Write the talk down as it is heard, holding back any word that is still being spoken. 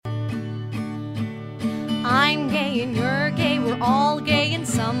gay and you're gay. We're all gay in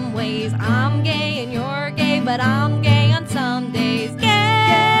some ways. I'm gay and you're gay, but I'm gay on some days. Gay.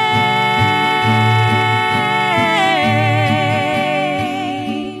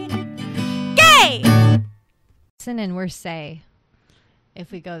 And we're say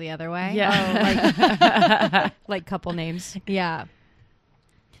if we go the other way. Yeah. Like couple names. Yeah.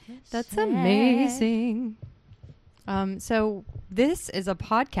 That's amazing. So this is a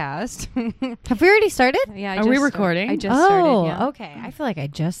podcast. Have we already started? Yeah. Are we recording? I just started. Yeah. Okay. I feel like I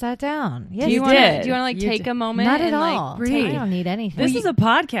just sat down. Yes, Do you want to like You take did. a moment? Not at and, all. Like, I don't need anything. This is a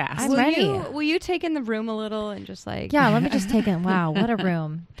podcast. I'm ready. Will you take in the room a little and just like? Yeah, let me just take it. Wow, what a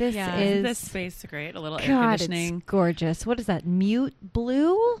room. This Yeah. is this space is great. A little air God, conditioning. it's gorgeous. What is that? Mute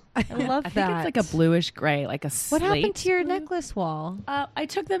blue? I love I that. think it's like a bluish gray, like a slate. What happened to your necklace wall? I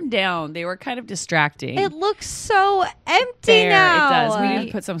took them down. They were kind of distracting. It looks so empty there, now. it does. We need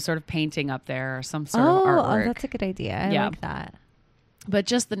to put some sort of painting up there or some sort of artwork. Oh, that's a good idea. I Yeah. like that. But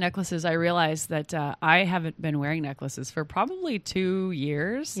just the necklaces, I realized that I haven't been wearing necklaces for probably 2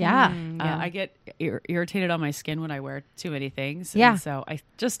 years. Yeah. I get irritated on my skin when I wear too many things. Yeah. And so I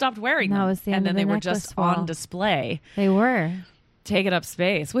just stopped wearing That them. was the and end then of they the were necklace just wall. on display, They were. taking up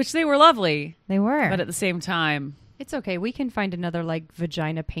space, which they were lovely. They were. But at the same time, It's okay. We can find another like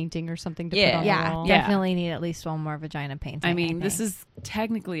vagina painting or something to Yeah. put on the yeah, wall. Yeah. definitely need at least one more vagina painting. I mean, this think. is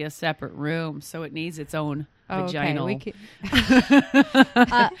technically a separate room, so it needs its own Oh, okay. vaginal. We can,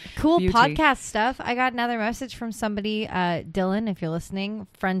 cool Beauty. podcast stuff. I got another message from somebody, Dylan, if you're listening,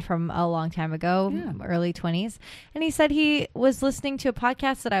 friend from a long time ago, early 20s. And he said he was listening to a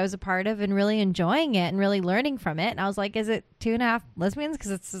podcast that I was a part of and really enjoying it and really learning from it. And I was like, is it 2.5 Lesbians?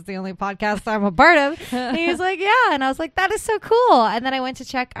 Because it's the only podcast I'm a part of. And he was like, yeah. And I was like, that is so cool. And then I went to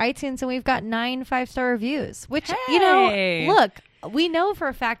check iTunes and we've got 9 5-star reviews, which, you know, Hey. look, we know for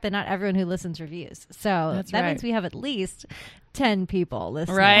a fact that not everyone who listens reviews. So That's that right. means we have at least 10 people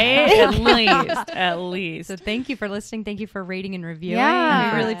listening. Right? At least. so thank you for listening. Thank you for rating and reviewing.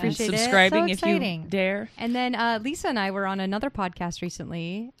 Yeah. We really And appreciate it. Subscribing So if you exciting. dare. And then Lisa and I were on another podcast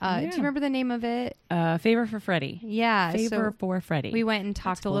recently. Do you remember the name of it? Favor for Freddie. Yeah. Favor so for Freddie. we went and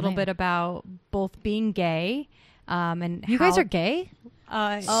talked That's a a cool little name. bit about both being gay and You guys are gay?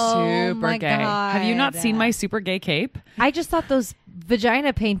 Oh super my gay. God. Have you not seen my super gay cape? I just thought those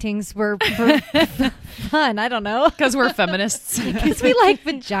vagina paintings were fun. I don't know. Because we're feminists. Because we like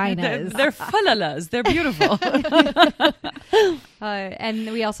vaginas. They're falalas. They're beautiful.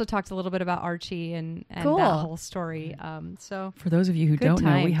 and we also talked a little bit about Archie and Cool. that whole story. So For those of you who Good don't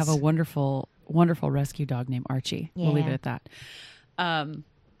know, we times. have a wonderful, wonderful rescue dog named Archie. We'll leave Yeah. it at that.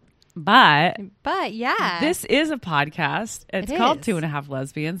 But yeah, this is a podcast. It's It called is. 2.5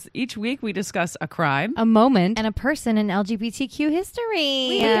 Lesbians. Each week we discuss a crime. a moment. And a person in LGBTQ history.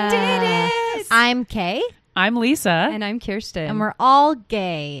 We did it. I'm Kay, I'm Lisa. And I'm Kirsten. and we're all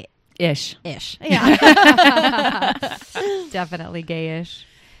gay-ish. Ish. Yeah. definitely gayish.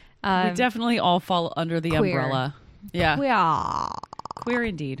 We definitely all fall under the queer. umbrella. Yeah. Yeah. Queer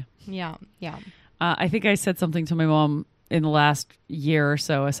indeed. Yeah. I think I said something to my mom in the last year or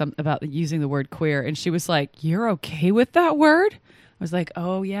so about using the word queer. And she was like, "You're okay with that word?" I was like,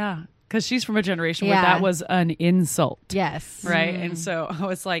 "Oh, yeah." Because she's from a generation where Yeah. that was an insult. Yes. Right. And so I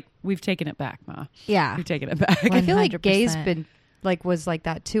was like, we've taken it back, Ma. Yeah. We've taken it back. I feel like 100%. gay's been was like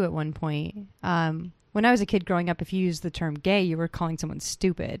that too at one point. When I was a kid growing up, if you used the term gay, you were calling someone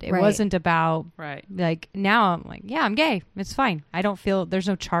stupid. It Right. wasn't about Right. like now I'm like, yeah, I'm gay. It's fine. I don't feel there's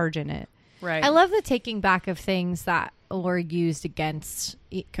no charge in it. Right. I love the taking back of things that were used against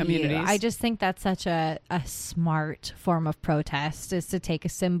Communities. you. I just think that's such a smart form of protest, is to take a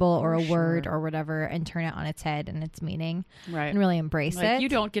symbol or a word sure. or whatever and turn it on its head and its meaning Right. and really embrace Like, it. you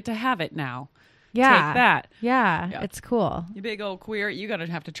don't get to have it now. yeah. Take that. Yeah, Yeah. it's cool. You big old queer. You got to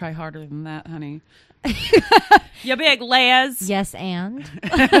have to try harder than that, honey. You big Les. Yes, and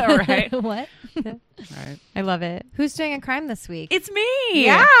Right. what? Right. I love it. Who's doing a crime this week? It's me.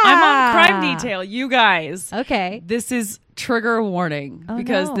 Yeah. I'm on crime detail. You guys. Okay. This is trigger warning Oh,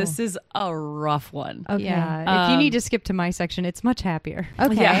 because no. this is a rough one. Okay. Yeah. If you need to skip to my section, it's much happier.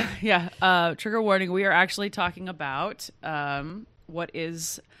 Okay. Yeah. Trigger warning. We are actually talking about what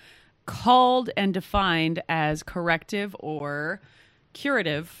is called and defined as corrective or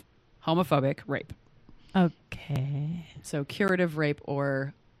curative homophobic rape. Okay. So curative rape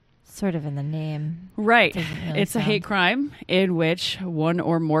or Sort of in the name. right. Doesn't really It's a hate sound- crime in which one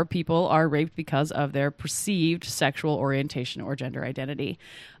or more people are raped because of their perceived sexual orientation or gender identity.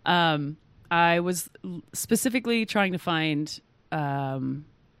 I was specifically trying to find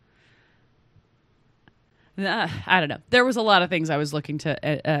I don't know. There was a lot of things I was looking to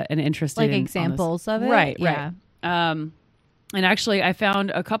and interested Like in. examples of it? Right. Yeah. And actually, I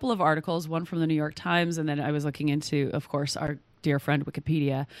found a couple of articles, one from the New York Times, and then I was looking into, of course, our dear friend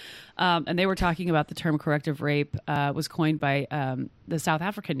Wikipedia. And they were talking about the term corrective rape was coined by the South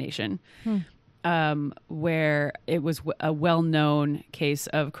African nation, where it was a well-known case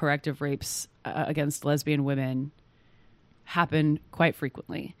of corrective rapes against lesbian women happen quite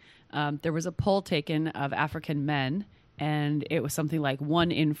frequently. There was a poll taken of African men, and it was something like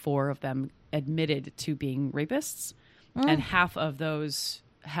 1 in 4 of them admitted to being rapists. And half of those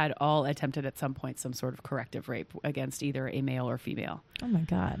had all attempted at some point some sort of corrective rape against either a male or female. Oh my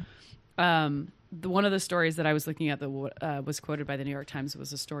God. One of the stories that I was looking at that was quoted by the New York Times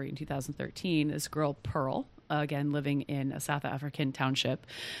was a story in 2013. This girl, Pearl, again, living in a South African township,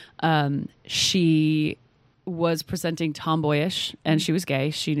 she was presenting tomboyish, and she was gay.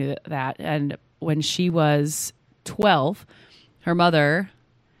 She knew that. And when she was 12, her mother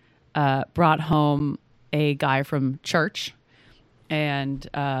brought home a guy from church and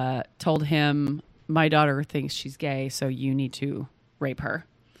told him, my daughter thinks she's gay, so you need to rape her.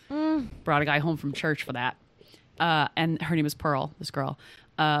 Brought a guy home from church for that. And her name is Pearl, this girl.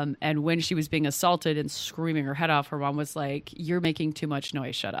 And when she was being assaulted and screaming her head off, her mom was like, you're making too much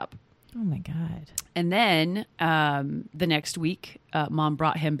noise, shut up. Oh my God. And then the next week, mom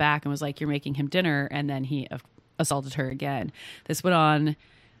brought him back and was like, you're making him dinner. And then he assaulted her again. This went on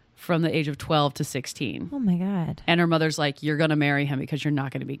from the age of 12 to 16. Oh my God. And her mother's like, you're going to marry him because you're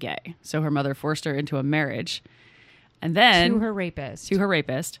not going to be gay. So her mother forced her into a marriage. And then To her rapist.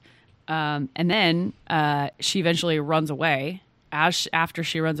 And then she eventually runs away. After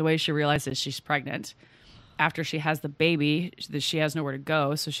she runs away, she realizes she's pregnant. After she has the baby, she has nowhere to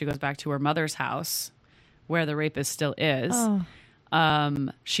go. So she goes back to her mother's house where the rapist still is. Oh.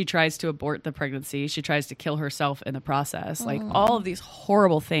 She tries to abort the pregnancy. She tries to kill herself in the process. Like all of these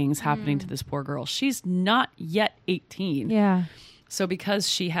horrible things happening to this poor girl. She's not yet 18. Yeah. So because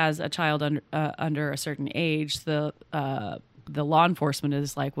she has a child under a certain age, the law enforcement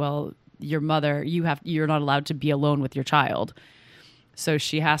is like, well, your mother, you're not allowed to be alone with your child. So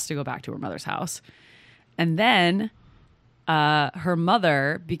she has to go back to her mother's house. And then her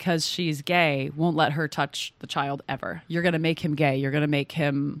mother, because she's gay, won't let her touch the child ever. You're going to make him gay. You're going to make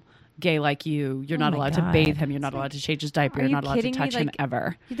him gay like you. You're not allowed to bathe him. You're not allowed to change his diaper. You're not allowed to touch him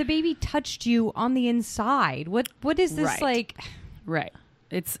ever. The baby touched you on the inside. What is this like? Right.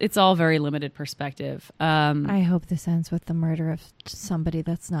 It's all very limited perspective. I hope this ends with the murder of somebody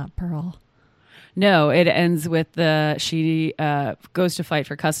that's not Pearl. No, it ends with she goes to fight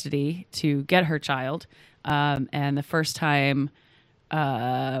for custody to get her child. And the first time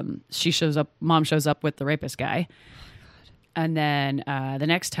mom shows up with the rapist guy. And then the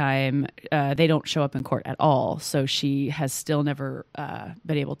next time they don't show up in court at all. So she has still never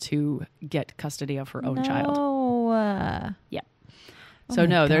been able to get custody of her own child. Yeah. So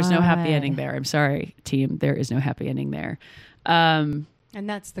no, there's no happy ending there. I'm sorry, team. There is no happy ending there. And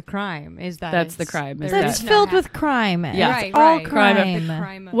that's the crime. That's the crime. It's filled with crime. Yeah, it's all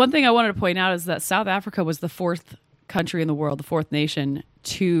crime. One thing I wanted to point out is that South Africa was the 4th country in the world, the 4th nation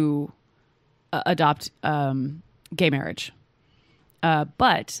to adopt gay marriage.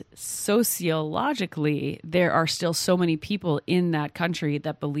 But sociologically, there are still so many people in that country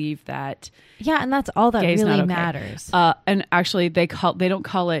that believe that. Yeah, and that's all that really matters. And actually, they don't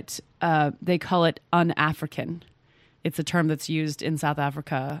call it un-African. It's a term that's used in South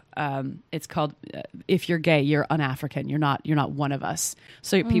Africa. It's called if you're gay, you're un-African. You're not one of us.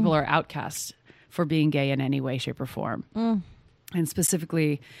 So people are outcast for being gay in any way, shape, or form. And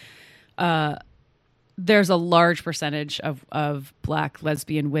specifically, there's a large percentage of Black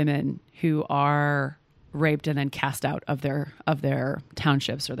lesbian women who are raped and then cast out of their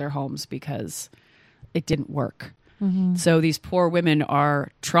townships or their homes because it didn't work. So these poor women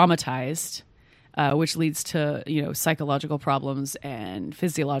are traumatized, which leads to psychological problems and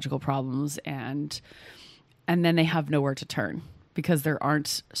physiological problems, and then they have nowhere to turn because there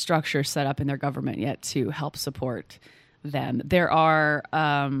aren't structures set up in their government yet to help support them. There are.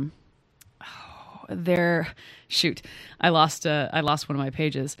 I lost one of my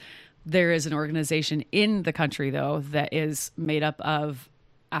pages. There is an organization in the country, though, that is made up of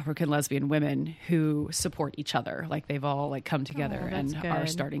African lesbian women who support each other. Like they've all come together and are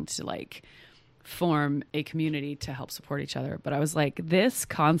starting to form a community to help support each other. But I was like, this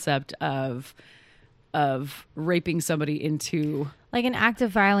concept of raping somebody into an act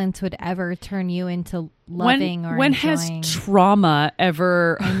of violence would ever turn you into loving or when enjoying. Has trauma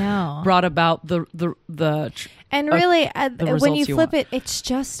ever brought about the really when you flip it, it's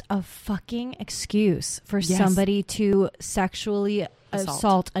just a fucking excuse for somebody to sexually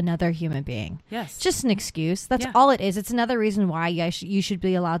assault another human being. Yes. It's just an excuse. That's Yeah. all it is. It's another reason why you should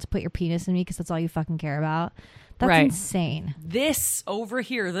be allowed to put your penis in me because that's all you fucking care about. That's Right. insane. This over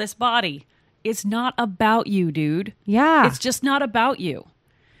here, this body, it's not about you, dude. Yeah. It's just not about you.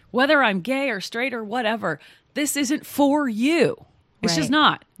 Whether I'm gay or straight or whatever, this isn't for you. It's just Right.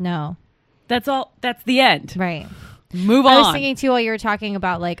 not. No. That's all. That's the end. Right. Move on. I was thinking too while you were talking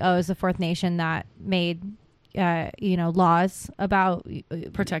about like, oh, it was the fourth nation that made, laws about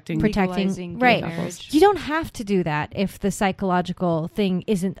protecting. Legalizing gay right. marriage. You don't have to do that if the psychological thing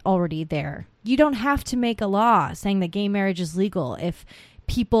isn't already there. You don't have to make a law saying that gay marriage is legal if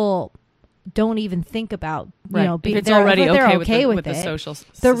people don't even think about, Right. being, if it's they're already okay okay with with the it. social The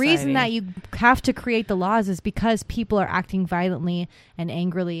society. reason that you have to create the laws is because people are acting violently and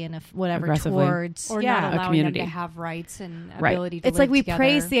angrily and whatever Aggressively. towards or yeah. not allowing them community. to have rights and Right. ability to It's live like we together.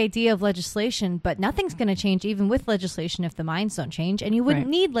 praise the idea of legislation, but nothing's going to change even with legislation if the minds don't change. And you wouldn't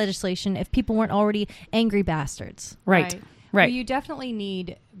Right. need legislation if people weren't already angry bastards. Right. Well, you definitely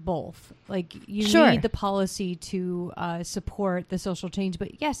need both. Like you Sure. need the policy to support the social change,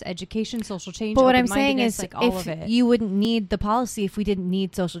 but yes, education, social change. But what I'm saying is, like all if of it. you wouldn't need the policy if we didn't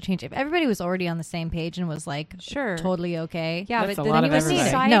need social change. If everybody was already on the same page and was like, Sure. totally okay. yeah, That's but a then lot the of everybody.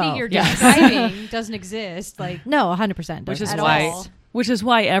 society No. you're Yeah. describing doesn't exist. Like No, 100%. Which is at why. all. Which is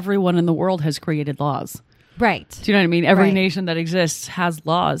why everyone in the world has created laws. Right. Do you know what I mean? Every Right. nation that exists has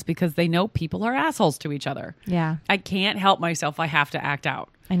laws because they know people are assholes to each other. Yeah, I can't help myself. I have to act out.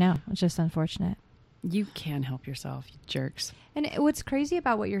 I know. It's just unfortunate. You can help yourself, you jerks. And what's crazy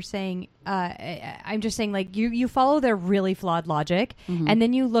about what you're saying, I'm just saying, like you follow their really flawed logic, and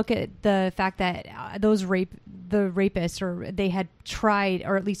then you look at the fact that the rapists, or they had tried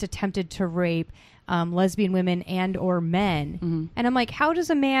or at least attempted to rape lesbian women and or men, and I'm like, how does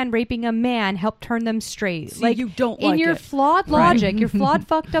a man raping a man help turn them straight? See, like you don't in like your it. flawed Right. logic, your flawed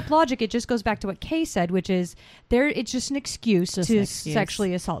fucked up logic. It just goes back to what Kay said, which is it's just an excuse Just to an excuse.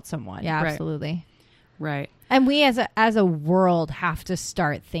 sexually assault someone. Yeah, Right. absolutely. Right. And we as a world have to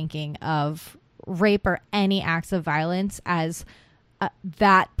start thinking of rape or any acts of violence as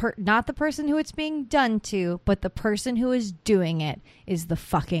not the person who it's being done to, but the person who is doing it is the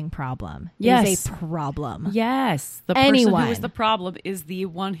fucking problem. Yes. Is a problem. Yes. The person Anyone. who is the problem is the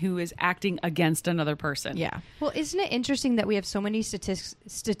one who is acting against another person. Yeah. Well, isn't it interesting that we have so many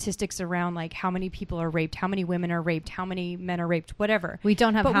statistics around like how many people are raped, how many women are raped, how many men are raped, whatever. We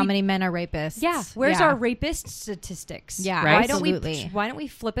don't have But how we- many men are rapists. Yeah, where's Yeah. our rapist statistics? Yeah, Right. absolutely. Why don't we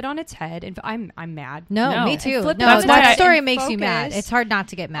flip it on its head? And I'm mad. No, No. me too. And flip No, it on that its head story and makes you mad. focus. It's hard not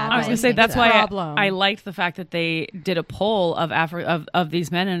to get mad. I I was by going to say anything, that's so. why Problem. I liked the fact that they did a poll of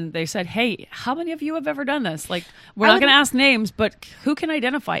these men, and they said, "Hey, how many of you have ever done this? Like, we're I not would- going to ask names, but who can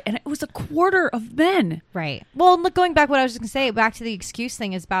identify?" And it was a quarter of men. Right. Well, look, going back, what I was just going to say, back to the excuse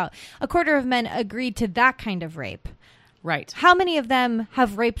thing, is about a quarter of men agreed to that kind of rape. Right. How many of them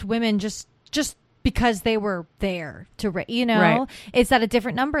have raped women just because they were there to rape? Right. Is that a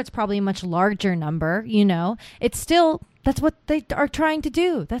different number? It's probably a much larger number. It's still, that's what they are trying to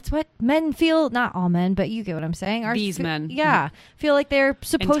do. That's what men feel. Not all men, but you get what I'm saying. These men. Yeah. Feel like they're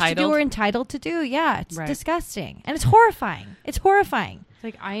supposed to do Entitled. or entitled to do. Yeah. It's Right. disgusting. And it's horrifying. It's horrifying.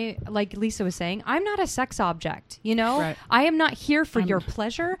 Like Lisa was saying, I'm not a sex object, Right. I am not here for your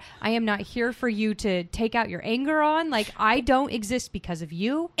pleasure. I am not here for you to take out your anger on. Like, I don't exist because of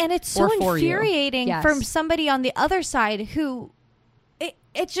you. And it's so Or for you. infuriating Yes. from somebody on the other side who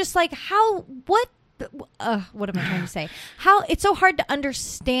it's just like, what am I trying to say? How it's so hard to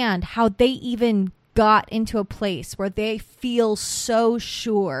understand how they even got into a place where they feel so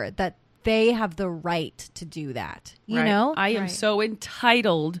sure that they have the right to do that. You Right. know? I am Right. so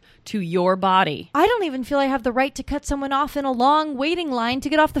entitled to your body. I don't even feel I have the right to cut someone off in a long waiting line to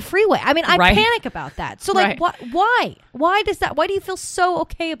get off the freeway. I mean, I Right. panic about that. So, like, Right. why? Why does that? Why do you feel so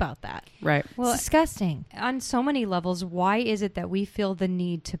okay about that? Right. Well, It's disgusting. on so many levels, why is it that we feel the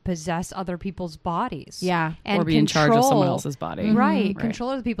need to possess other people's bodies? Yeah. And Or be in charge of someone control- else's body. Mhm. Right. Right. Control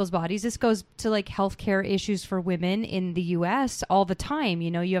other people's bodies. This goes to like healthcare issues for women in the U.S. all the time.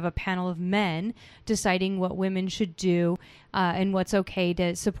 You have a panel of men deciding what women should do and what's okay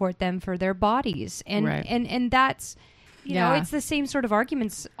to support them for their bodies. And Right. and that's, Yeah. it's the same sort of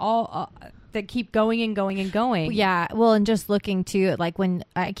arguments all that keep going and going and going. Yeah, well, and just looking to, like, when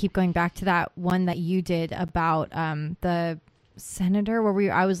I keep going back to that one that you did about the senator,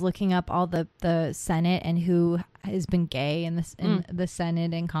 where I was looking up all the Senate and who has been gay in the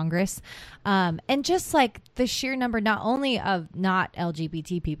Senate and Congress, and just like the sheer number, not only of not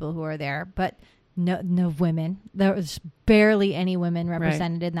LGBT people who are there, but no women. There was barely any women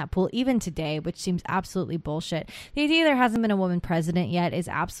represented in that pool, even today, which seems absolutely bullshit. The idea there hasn't been a woman president yet is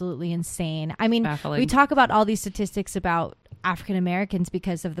absolutely insane. I mean, baffling. We talk about all these statistics about African Americans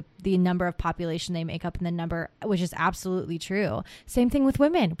because of the number of population they make up and the number, which is absolutely true. Same thing with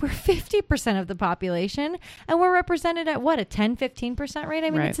women. We're 50% of the population and we're represented at what, a 10-15% rate?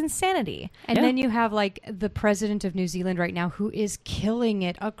 I mean, it's insanity. And then you have like the president of New Zealand right now who is killing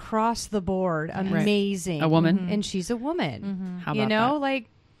it across the board. Amazing. A woman. And she's a woman. How about you know, that? like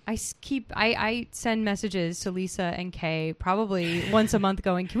I send messages to Lisa and Kay probably once a month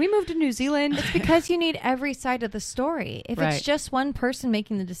going, can we move to New Zealand? It's because you need every side of the story. If it's just one person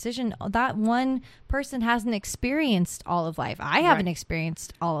making the decision, that one person hasn't experienced all of life. I haven't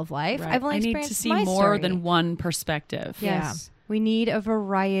experienced all of life. I've only experienced to see my more story. than one perspective. Yes. We need a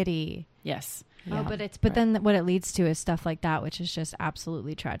variety. Yes. Oh, but then what it leads to is stuff like that, which is just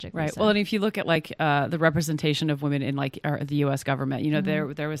absolutely tragic. Right. Lisa. Well, and if you look at like the representation of women in like the U.S. government, you know,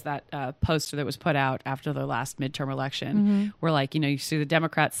 there was that poster that was put out after the last midterm election, where like, you know, you see the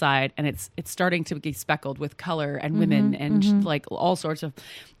Democrat side, and it's starting to be speckled with color and women and like all sorts of.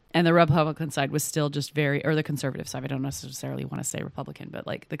 And the Republican side was still just or the conservative side. I don't necessarily want to say Republican, but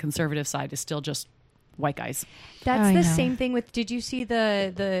like the conservative side is still just white guys. That's the same thing with. Did you see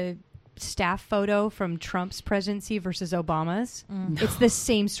the staff photo from Trump's presidency versus Obama's? It's the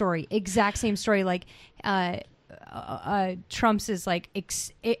same story, exact same story. Like Trump's is like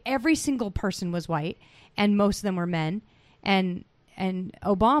every single person was white and most of them were men, and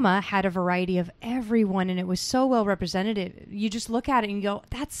Obama had a variety of everyone, and it was so well represented. You just look at it and you go,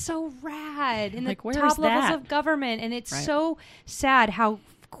 that's so rad in like, the top levels of government. And it's so sad how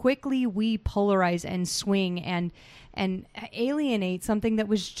quickly we polarize and swing and alienate something that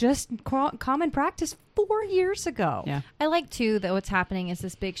was just common practice 4 years ago. Yeah. I like too that what's happening is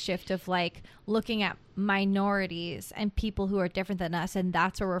this big shift of like looking at minorities and people who are different than us, and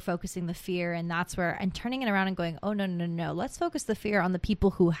that's where we're focusing the fear, and that's where, and turning it around and going, oh no, let's focus the fear on the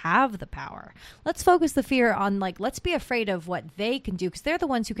people who have the power. Let's focus the fear on like, let's be afraid of what they can do, because they're the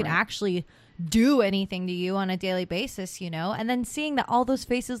ones who can actually do anything to you on a daily basis, you know. And then seeing that all those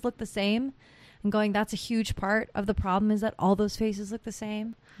faces look the same and going, that's a huge part of the problem, is that all those faces look the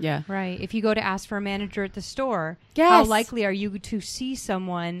same. Yeah. Right. If you go to ask for a manager at the store, Yes. how likely are you to see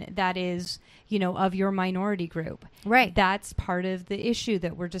someone that is, you know, of your minority group? Right. That's part of the issue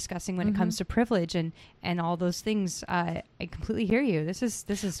that we're discussing when it comes to privilege and all those things. I completely hear you. This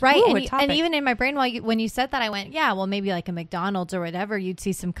is right. ooh, And even in my brain, when you said that, I went, yeah, well, maybe like a McDonald's or whatever, you'd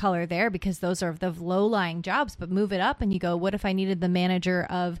see some color there because those are the low-lying jobs. But move it up and you go, what if I needed the manager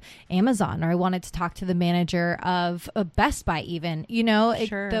of Amazon, or I wanted to talk to the manager of Best Buy even? You know,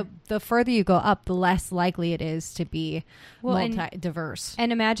 the further you go up, the less likely it is to be diverse.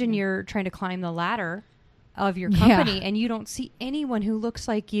 And imagine you're trying to climb the ladder of your company and you don't see anyone who looks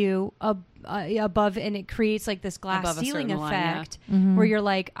like you above, and it creates like this glass Above a ceiling certain effect line, where you're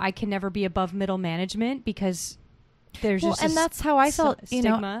like, I can never be above middle management because there's just and that's how I felt, you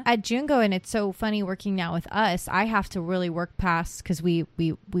know, stigma. at Jungo. And it's so funny working now with us. I have to really work past, because we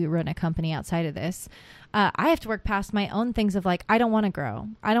run a company outside of this. I have to work past my own things of like, I don't want to grow.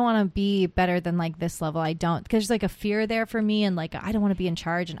 I don't want to be better than like this level. I don't, because there's like a fear there for me, and like I don't want to be in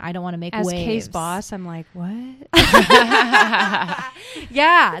charge, and I don't want to make as waves. Kay's boss, I'm like, what?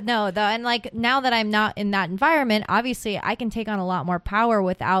 Yeah, no, though, and like now that I'm not in that environment, obviously I can take on a lot more power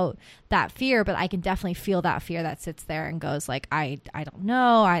without that fear, but I can definitely feel that fear that sits there and goes like, I don't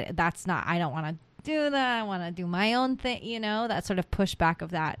know, I don't want to do that. I want to do my own thing, you know, that sort of pushback of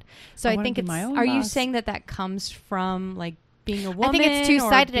that. So I think it's, are you saying that comes from like being a woman? I think it's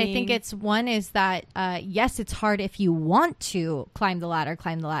two-sided. I think it's one is that, yes, it's hard if you want to climb the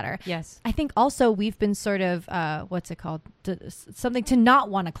ladder. Yes. I think also we've been sort of, what's it called? Something to not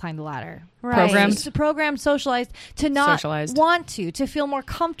want to climb the ladder. Right. Programmed, socialized, to not want to feel more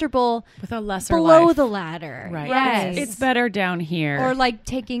comfortable with a lesser below life. the ladder. Right. Yes. It's better down here. Or like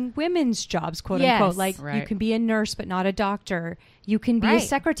taking women's jobs, quote unquote. Like you can be a nurse, but not a doctor. You can be a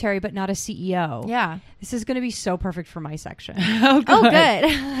secretary, but not a CEO. Yeah. This is going to be so perfect for my section. Oh, good.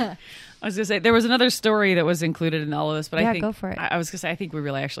 I was going to say, there was another story that was incled in all of this, but I think go for it. I was going to say, I think we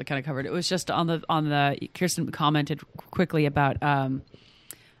really actually kind of covered it. It was just on the Kirsten commented quickly about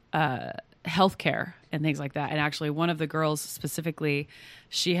healthcare and things like that. And actually one of the girls specifically,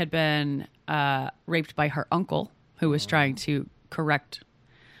 she had been raped by her uncle, who was trying to correct,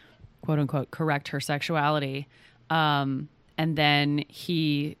 quote unquote, correct her sexuality. And then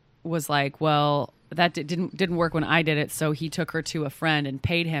he was like, well, that didn't work when I did it. So he took her to a friend and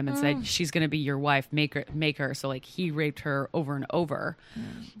paid him and said, she's going to be your wife. Make her. So like he raped her over and over.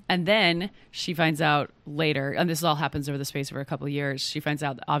 And then she finds out later, and this all happens over the space of a couple of years. She finds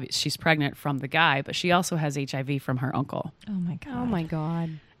out that she's pregnant from the guy, but she also has HIV from her uncle. Oh my God. Oh my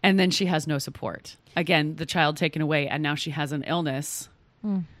God. And then she has no support. Again, the child taken away, and now she has an illness.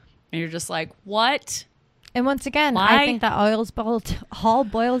 And you're just like, what? And once again, I think that all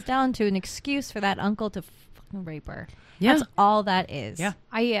boils down to an excuse for that uncle to fucking rape her. Yeah. That's all that is. Yeah.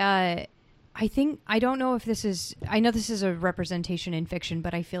 I think, I don't know if this is, I know this is a representation in fiction,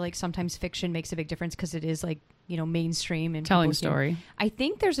 but I feel like sometimes fiction makes a big difference because it is like, you know, mainstream and Telling story. I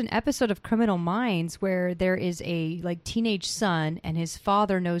think there's an episode of Criminal Minds where there is a like teenage son and his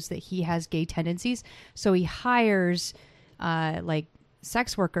father knows that he has gay tendencies. So he hires like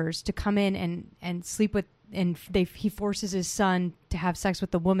sex workers to come in and sleep with, and he forces his son to have sex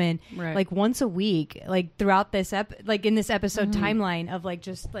with the woman like once a week, like throughout this like in this episode timeline of like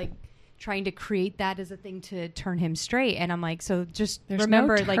just like trying to create that as a thing to turn him straight. And I'm like, so just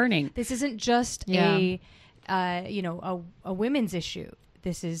remember, like this isn't just a women's issue.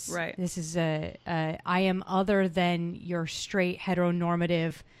 This is a I am other than your straight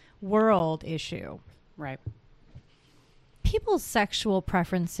heteronormative world issue. Right. People's sexual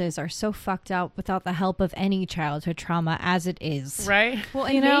preferences are so fucked up without the help of any childhood trauma as it is. Right. Well,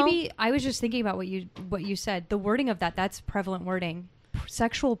 and maybe I was just thinking about what you said. The wording of that's prevalent wording.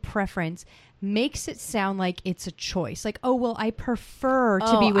 Sexual preference makes it sound like it's a choice. Like, oh, well, I prefer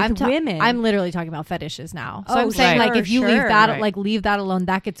to be with women. I'm literally talking about fetishes now. So Oh, I'm saying, like, if you leave that, right. like, leave that alone,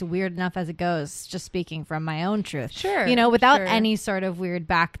 that gets weird enough as it goes, just speaking from my own truth. Sure. You know, without any sort of weird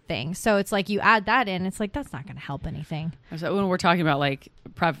back thing. So it's like you add that in, it's like, that's not going to help anything. So when we're talking about, like,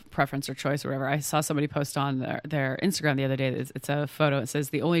 preference or choice or whatever, I saw somebody post on their Instagram the other day. It's a photo. It says,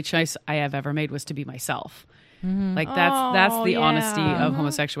 the only choice I have ever made was to be myself. Mm-hmm. Like that's the honesty of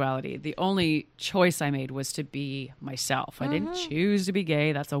homosexuality. The only choice I made was to be myself. I didn't choose to be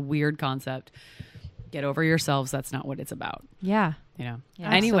gay. That's a weird concept. Get over yourselves. That's not what it's about. Yeah. You know.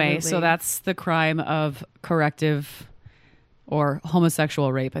 Yeah, anyway, absolutely. so that's the crime of corrective or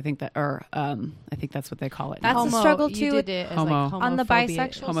homosexual rape. I think that's what they call it. That's now. a struggle too. You did it as like on the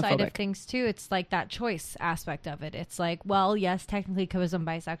bisexual side homophobic. of things too, it's like that choice aspect of it. It's like, well, yes, technically because I'm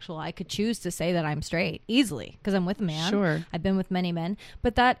bisexual, I could choose to say that I'm straight easily because I'm with a man. Sure. I've been with many men,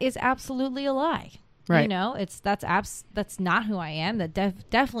 but that is absolutely a lie. Right. You know, that's not who I am. That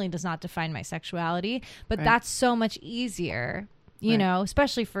definitely does not define my sexuality, but that's so much easier. You know,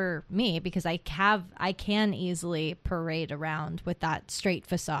 especially for me, because I can easily parade around with that straight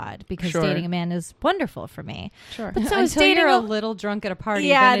facade because dating a man is wonderful for me. Sure. But so Until is dating you're a little drunk at a party.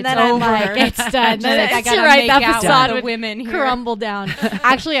 Yeah, then and then it's I'm over. like, it's done. Then I gotta right, make that out facade with would the women here. crumble down.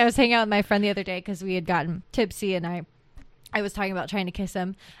 Actually, I was hanging out with my friend the other day because we had gotten tipsy, and I was talking about trying to kiss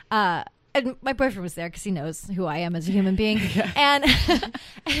him. And my boyfriend was there because he knows who I am as a human being. And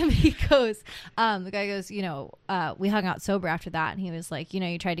he goes, the guy goes, you know, we hung out sober after that. And he was like, you know,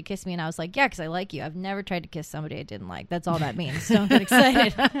 you tried to kiss me. And I was like, yeah, because I like you. I've never tried to kiss somebody I didn't like. That's all that means. Don't get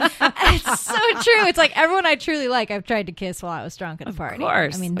excited. It's so true. It's like everyone I truly like, I've tried to kiss while I was drunk at a party. Of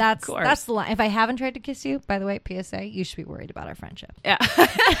course. I mean, that's the line. If I haven't tried to kiss you, by the way, PSA, you should be worried about our friendship. Yeah.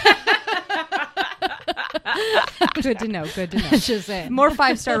 Good to know. Good to know. Just saying. More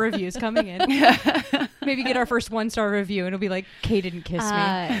 5-star reviews coming in. Maybe get our first 1-star review, and it'll be like, Kay didn't kiss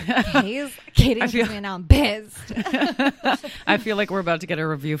me. Kay didn't kiss me, and now I'm pissed. I feel like we're about to get a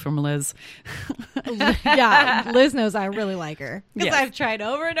review from Liz. Yeah, Liz knows I really like her because Yes. I've tried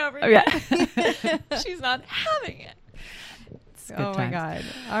over and over again. Yeah. She's not having it. Oh my God.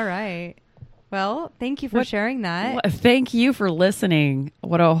 All right. Well, thank you for sharing that. Thank you for listening.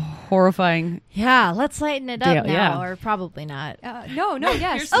 What a horrifying. Yeah, let's lighten it up Deal, now, yeah. or probably not. No,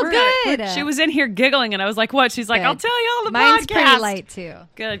 yes. Oh, good. She was in here giggling, and I was like, "What?" She's like, Good. "I'll tell you all the Mine's podcast." pretty light too.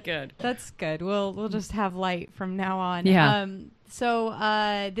 Good. That's good. We'll just have light from now on. Yeah.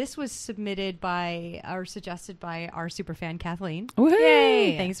 So this was submitted by or suggested by our superfan Kathleen.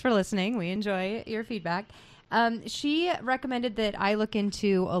 Yay! Thanks for listening. We enjoy your feedback. She recommended that I look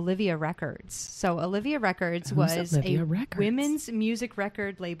into Olivia Records. So Olivia Records was Olivia a Records? women's music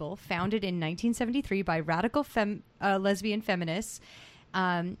record label founded in 1973 by radical lesbian feminists.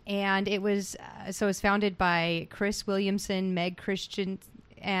 And it was it was founded by Chris Williamson, Meg Christian,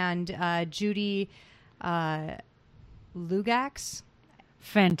 and Judy Lugax.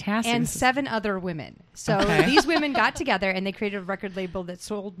 Fantastic. And 7 other women. So these women got together and they created a record label that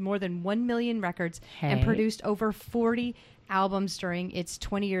sold more than 1 million records and produced over 40 albums during its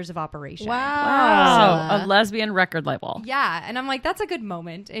 20 years of operation. Wow. A lesbian record label. Yeah, and I'm like, that's a good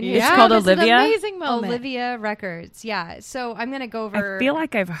moment. And It's called Olivia. An amazing moment. Olivia Records. Yeah. So I'm gonna go over. I feel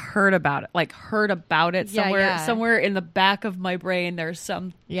like I've heard about it somewhere in the back of my brain. There's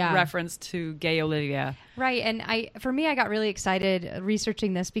some reference to gay Olivia. Right. And for me, I got really excited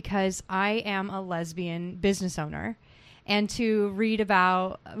researching this because I am a lesbian business owner. And to read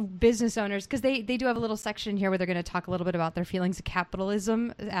about business owners, because they do have a little section here where they're going to talk a little bit about their feelings of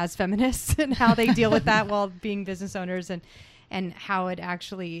capitalism as feminists and how they deal with that while being business owners, and how it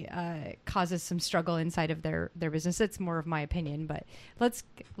actually causes some struggle inside of their business. It's more of my opinion, but let's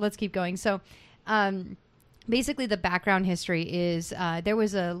keep going. So basically the background history is there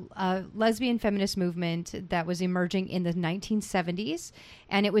was a lesbian feminist movement that was emerging in the 1970s,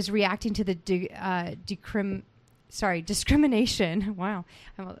 and it was reacting to the discrimination, wow,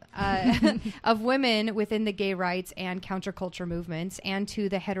 of women within the gay rights and counterculture movements, and to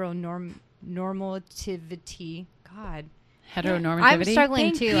the heteronormativity. Heteronormativity? I'm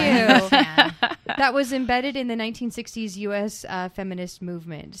struggling too. That was embedded in the 1960s U.S. Feminist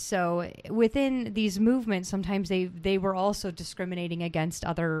movement. So within these movements, sometimes they were also discriminating against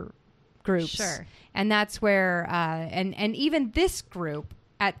other groups. Sure. And that's where, and even this group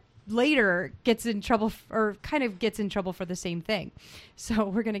later gets in trouble for the same thing. So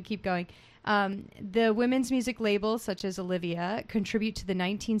we're going to keep going. The women's music labels such as Olivia contribute to the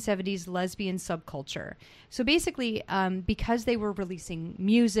 1970s lesbian subculture. So basically, because they were releasing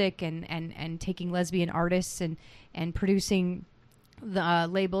music and taking lesbian artists and producing the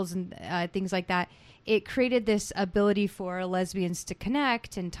labels and things like that, it created this ability for lesbians to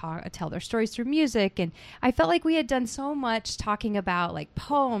connect and tell their stories through music. And I felt like we had done so much talking about like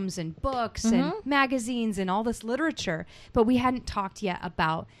poems and books and magazines and all this literature, but we hadn't talked yet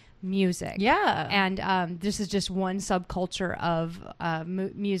about music. Yeah. And this is just one subculture of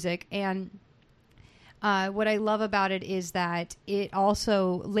music. And what I love about it is that it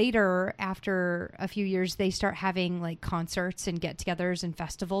also later, after a few years, they start having like concerts and get-togethers and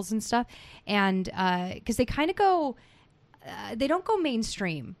festivals and stuff. And because they kind of go, they don't go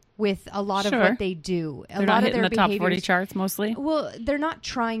mainstream with a lot of what they do. They're not hitting the top 40 charts mostly. Well, they're not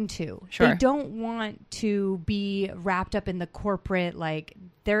trying to. Sure. They don't want to be wrapped up in the corporate, like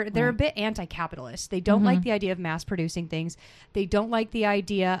they're a bit anti-capitalist. They don't like the idea of mass producing things. They don't like the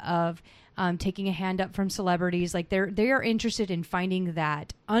idea of taking a hand up from celebrities. Like they are interested in finding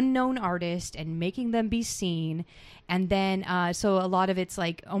that unknown artist and making them be seen. And then so a lot of it's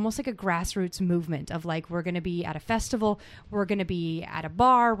like almost like a grassroots movement of like, we're going to be at a festival, we're going to be at a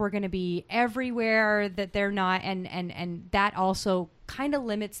bar, we're going to be everywhere that they're not. And that also kind of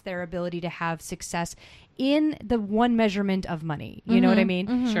limits their ability to have success in the one measurement of money. You know what I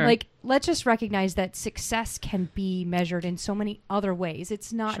mean? Sure. Like, let's just recognize that success can be measured in so many other ways.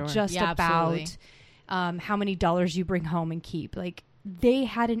 It's not just about how many dollars you bring home and keep. Like, they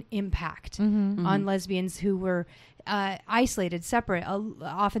had an impact on lesbians who were isolated, separate,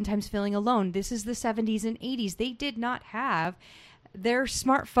 oftentimes feeling alone. This is the 70s and 80s. They did not have their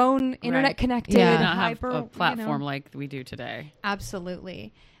smartphone, internet connected, did not have a platform like we do today.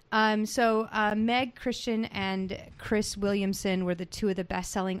 Absolutely. So Meg, Christian, and Chris Williamson were the two of the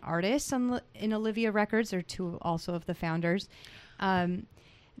best-selling artists in Olivia Records. They're two also of the founders.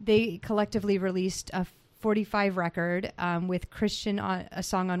 They collectively released a 45 record with Christian on a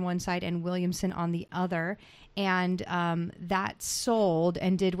song on one side and Williamson on the other. And that sold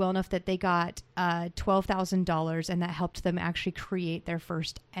and did well enough that they got $12,000, and that helped them actually create their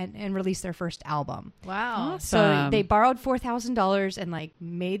first and release their first album. Wow. So they borrowed $4,000 and like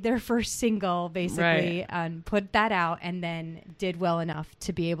made their first single basically and put that out, and then did well enough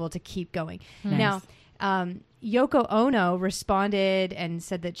to be able to keep going. Nice. Now, Yoko Ono responded and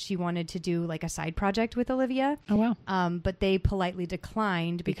said that she wanted to do like a side project with Olivia. Oh, wow. But they politely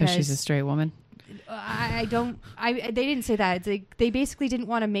declined because she's a straight woman. They didn't say that. They basically didn't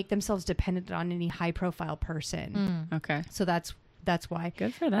want to make themselves dependent on any high profile person. Okay. So that's why.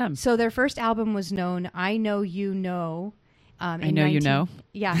 Good for them. So their first album was known I Know You Know. I Know You Know.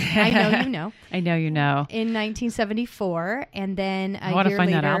 Yeah, I Know You Know. I Know You Know. In 1974, and then I want to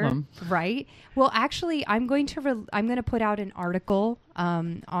find that album. Right. Well, actually, I'm going to put out an article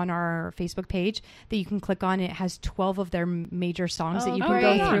on our Facebook page that you can click on. It has 12 of their major songs that you can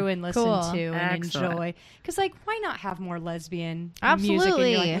go through and listen to and enjoy. Because, like, why not have more lesbian music?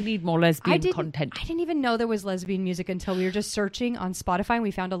 We need more lesbian content. I didn't even know there was lesbian music until we were just searching on Spotify and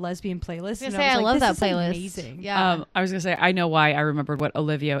we found a lesbian playlist. I love that playlist. Amazing. Yeah. I was going to say, I know why I remembered what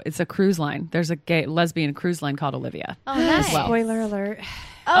Olivia, it's a cruise line. There's a gay lesbian cruise line called Olivia. Oh, nice. Spoiler alert.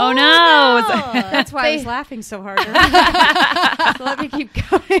 Oh, no. That's why I was laughing so hard. So let me keep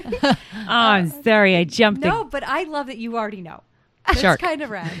going. Oh, I'm sorry. I jumped. No, but I love that you already know. That's Shark. kind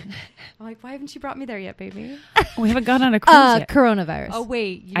of rad. I'm like, why haven't you brought me there yet, baby? We haven't gone on a cruise yet. Coronavirus. Oh,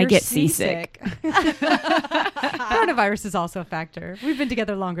 wait. You're I get seasick. Coronavirus is also a factor. We've been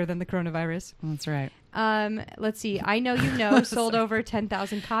together longer than the coronavirus. That's right. Let's see. I Know You Know sold over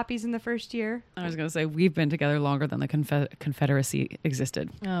 10,000 copies in the first year. I was going to say, we've been together longer than the Confederacy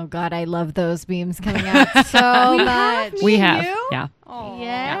existed. Oh, God. I love those memes coming out so much. We have. You? Yeah. Oh,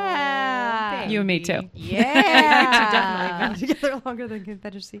 Yeah. You and me too. Yeah. You two definitely been together longer than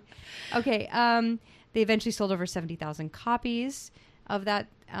Confederacy. Okay. They eventually sold over 70,000 copies of that.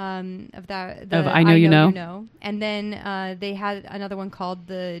 Of I Know You Know. And then they had another one called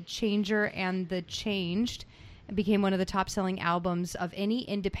The Changer and the Changed. It became one of the top selling albums of any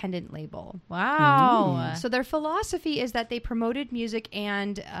independent label. Wow. So their philosophy is that they promoted music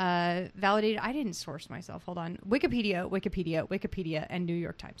and validated. I didn't source myself. Hold on. Wikipedia, and New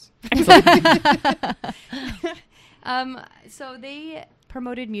York Times. So they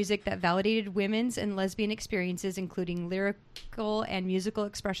promoted music that validated women's and lesbian experiences, including lyrical and musical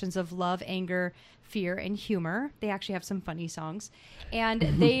expressions of love, anger, fear, and humor. They actually have some funny songs. And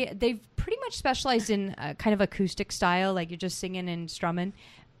they've pretty much specialized in kind of acoustic style, like you're just singing and strumming.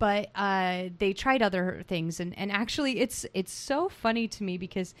 But they tried other things. And actually, it's so funny to me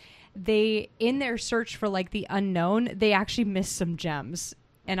because they, in their search for like the unknown, they actually missed some gems.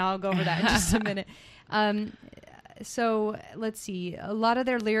 And I'll go over that in just a minute. So let's see. A lot of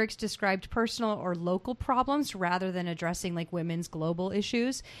their lyrics described personal or local problems rather than addressing like women's global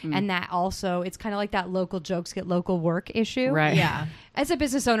issues. And that also, it's kind of like that local jokes get local work issue. Right. Yeah. As a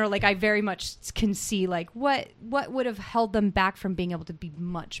business owner, like I very much can see like what would have held them back from being able to be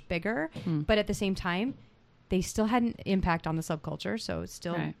much bigger. But at the same time, they still had an impact on the subculture. So it's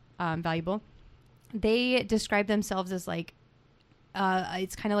still valuable. They describe themselves as like,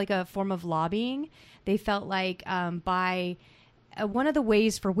 it's kind of like a form of lobbying. They felt like by one of the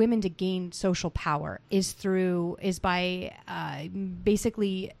ways for women to gain social power is by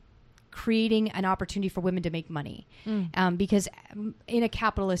basically creating an opportunity for women to make money. Because in a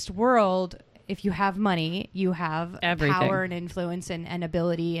capitalist world, if you have money, you have everything. Power and influence and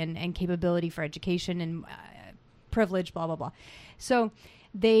ability and capability for education and privilege, blah, blah, blah. So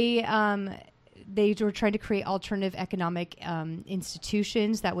they were trying to create alternative economic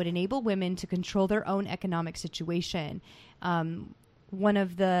institutions that would enable women to control their own economic situation. One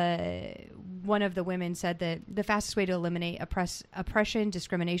of the women said that the fastest way to eliminate oppression,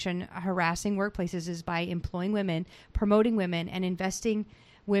 discrimination, harassing workplaces is by employing women, promoting women, and investing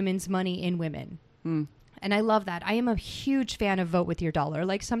women's money in women. And I love that. I am a huge fan of Vote With Your Dollar.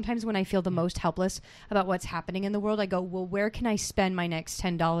 Like sometimes when I feel the most helpless about what's happening in the world, I go, well, where can I spend my next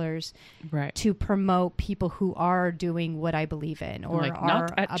 $10 to promote people who are doing what I believe in? Or like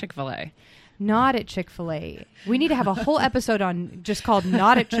not at Chick-fil-A. Not at Chick-fil-A. We need to have a whole episode on just called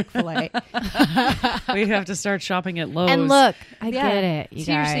Not at Chick-fil-A. We have to start shopping at Lowe's. And look, I get it. You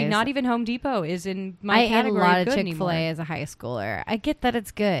Seriously, guys. not even Home Depot is in my I ate a category lot of of good Chick-fil-A anymore. as a high schooler. I get that it's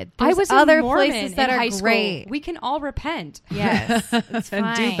good. I There's was other in Mormon places that in are high school. great. We can all repent. Yes, it's and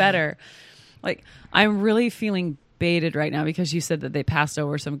fine. do better. Like I'm really feeling baited right now because you said that they passed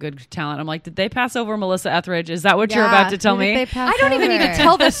over some good talent. I'm like, did they pass over Melissa Etheridge? Is that what you're about to tell me? I don't even need to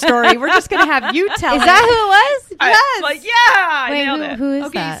tell this story. We're just going to have you tell Is it. that who it was? Yes. Like, yeah, I Wait, nailed it. who is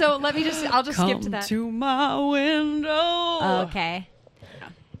Okay, that? so I'll just skip to Come that. to my window. Oh, okay.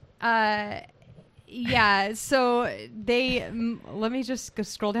 Yeah, so they let me just go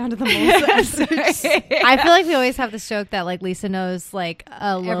scroll down to the Melissa Etheridge. I feel like we always have this joke that like Lisa knows like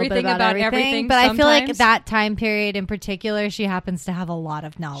a little Everything bit about about everything but I feel like sometimes. that time period in particular, she happens to have a lot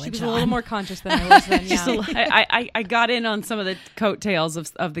of knowledge. She was on. a little more conscious than I was then. Yeah. I got in on some of the coattails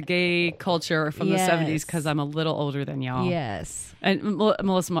of the gay culture from Yes. the 70s because I'm a little older than y'all. Yes. And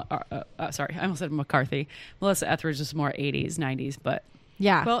Melissa, sorry, I almost said McCarthy. Melissa Etheridge is more 80s, 90s, but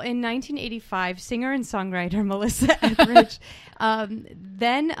Yeah. Well, in 1985, singer and songwriter Melissa Etheridge,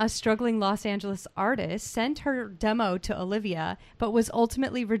 then a struggling Los Angeles artist, sent her demo to Olivia, but was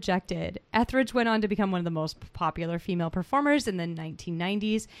ultimately rejected. Etheridge went on to become one of the most popular female performers in the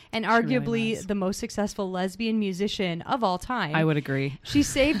 1990s and arguably was. the most successful lesbian musician of all time. I would agree. She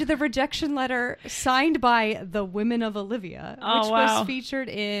saved the rejection letter signed by the Women of Olivia, Oh, which wow. was featured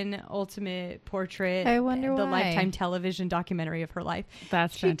in Ultimate Portrait, I wonder the why. Lifetime television documentary of her life.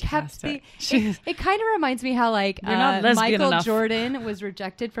 That's she fantastic. It kind of reminds me how like You're not lesbian Michael enough. Jordan was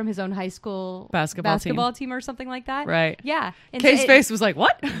rejected from his own high school Basketball team or something like that. Right. Yeah. And Kay's face was like,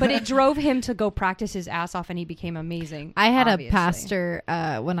 what? but it drove him to go practice his ass off, and he became amazing. I had obviously. a pastor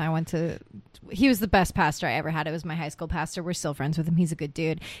when I went to. He was the best pastor I ever had. It was my high school pastor. We're still friends with him. He's a good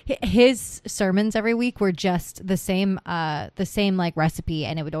dude. His sermons every week were just the same like recipe,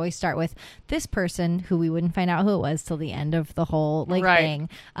 and it would always start with this person who we wouldn't find out who it was till the end of the whole thing.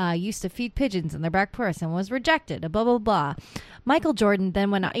 Used to feed pigeons in their back porch and was rejected. Blah blah blah. Michael Jordan then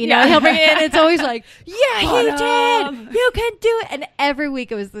went out. He'll bring it in. It's always like, yeah, he did. You can do it. And every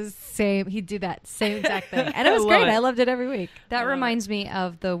week it was the same. He'd do that same exact thing, and it was great. I loved it every week. That reminds me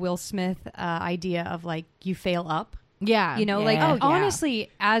of the Will Smith idea of like you fail up. Yeah. Honestly,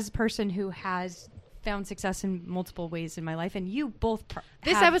 as a person who has found success in multiple ways in my life, and you both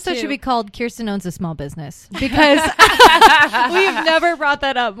this have episode too. should be called Kirsten Owns a Small Business, because we've never brought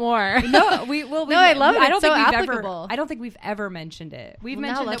that up more. No, I love it. I don't It's so think applicable. I don't don't think we've ever mentioned it. We've Well, now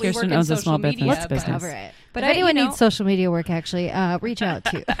mentioned that let's- we Kirsten work in owns a social small media. business. Let's business. cover it. But if anyone needs social media work, actually, reach out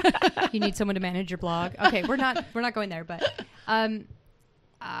to. you need someone to manage your blog. Okay, we're not going there, but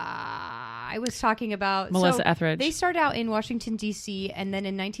I was talking about Melissa Etheridge. They start out in Washington D.C. and then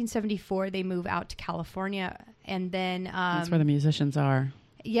in 1974 they move out to California, and then That's where the musicians are.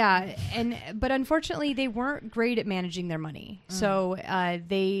 yeah, but unfortunately they weren't great at managing their money, so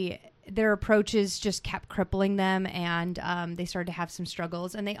their approaches just kept crippling them, and they started to have some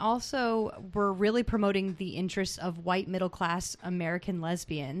struggles. And they also were really promoting the interests of white middle class American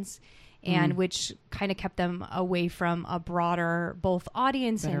lesbians, and which kind of kept them away from a broader both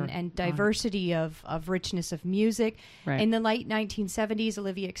audience and diversity of richness of music. Right. In the late 1970s,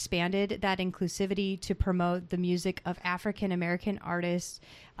 Olivia expanded that inclusivity to promote the music of African American artists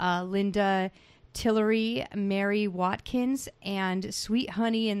Linda Tillery, Mary Watkins, and Sweet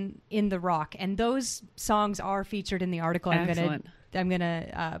Honey in the Rock. And those songs are featured in the article Excellent. I'm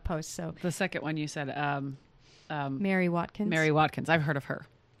gonna post. So The second one you said, Mary Watkins. Mary Watkins. I've heard of her.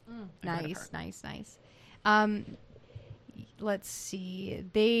 Nice. Let's see.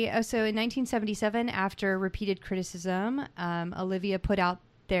 They so in 1977, after repeated criticism, Olivia put out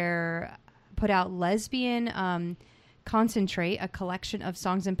Lesbian Concentrate, a collection of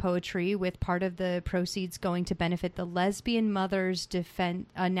songs and poetry, with part of the proceeds going to benefit the Lesbian Mothers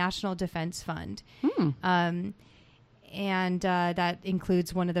National Defense Fund. And that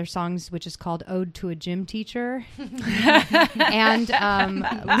includes one of their songs, which is called Ode to a Gym Teacher, and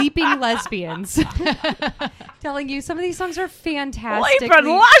Leaping Lesbians. Telling you, some of these songs are fantastic.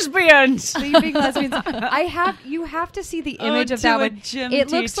 Leaping lesbians! Leaping Lesbians. You have to see the image Ode of to that a one. gym It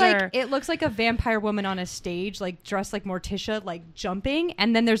teacher. looks like a vampire woman on a stage, like dressed like Morticia, like jumping,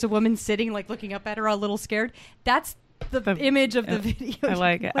 and then there's a woman sitting, like looking up at her, a little scared. That's the image of the video. I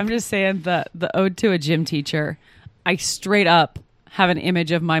like it. I'm just saying the Ode to a Gym Teacher. I straight up have an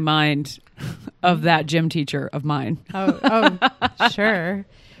image of my mind of that gym teacher of mine. Oh, sure.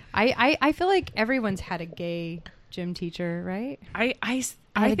 I feel like everyone's had a gay gym teacher, right? I I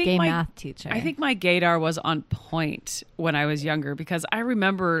had a think gay my math teacher. I think my gaydar was on point when I was younger, because I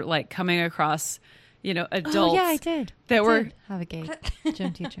remember like coming across, adults. Oh yeah, I did. That were did have a gay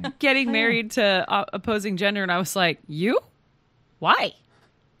gym teacher. getting married to opposing gender, and I was like, you? Why?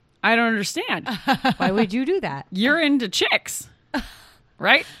 I don't understand. Why would you do that? You're into chicks,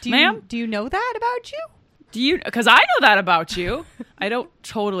 right, ma'am? Do you know that about you? Do you? Because I know that about you. I don't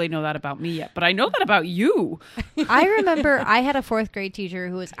totally know that about me yet, but I know that about you. I remember I had a 4th grade teacher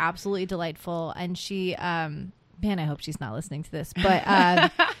who was absolutely delightful, and she, man, I hope she's not listening to this,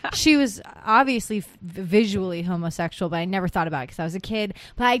 but she was obviously visually homosexual, but I never thought about it because I was a kid.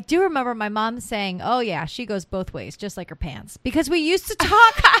 But I do remember my mom saying, oh yeah, she goes both ways, just like her pants, because we used to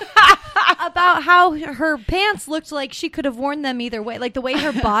talk about how her pants looked like she could have worn them either way, like the way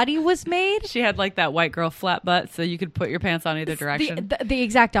her body was made. She had like that white girl flat butt, so you could put your pants on either direction. The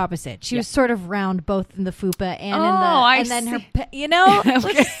exact opposite. She was sort of round both in the fupa and in the, I and then see. her, it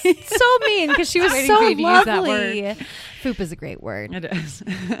was so mean because she was Waiting so for you to use that lovely. Fupa's a great word. It is.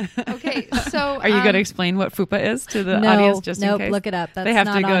 Okay, so Are you going to explain what fupa is to the No, audience? Just nope, in case look it up. That's they have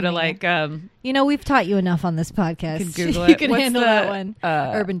not to go on to me. like. We've taught you enough on this podcast. You can Google You it. can What's handle the, that one.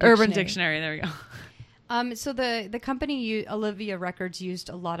 Urban Dictionary. There we go. So the company Olivia Records used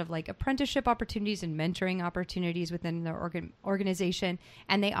a lot of like apprenticeship opportunities and mentoring opportunities within their organization,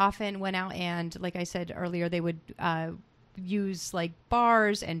 and they often went out and, like I said earlier, they would use like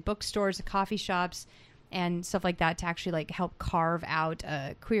bars and bookstores and coffee shops and stuff like that to actually like help carve out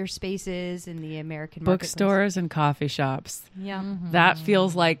queer spaces in the American marketplace. Bookstores and coffee shops. Yeah. That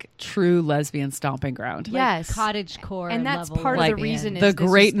feels like true lesbian stomping ground. Yes. Cottage core. And that's level part of the lesbian. reason is The this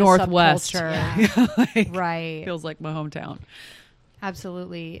Great is the Northwest. subculture. Like, Right. feels like my hometown.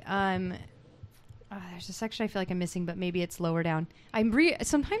 Absolutely. There's a section I feel like I'm missing, but maybe it's lower down.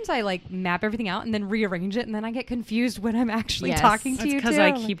 Sometimes I like map everything out and then rearrange it, and then I get confused when I'm actually talking to That's you. because too.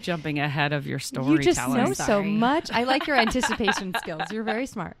 I keep jumping ahead of your storytelling. You just know so Sorry. much. I like your anticipation skills. You're very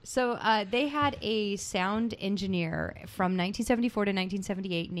smart. So they had a sound engineer from 1974 to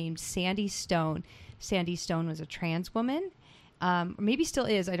 1978 named Sandy Stone. Sandy Stone was a trans woman, maybe still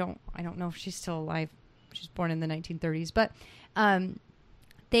is. I don't know if she's still alive. She's born in the 1930s, but.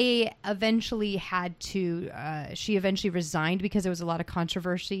 They eventually had to, she eventually resigned because there was a lot of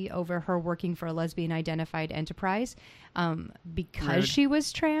controversy over her working for a lesbian identified enterprise because Rude. she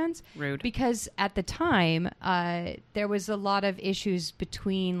was trans. Rude. Because at the time, there was a lot of issues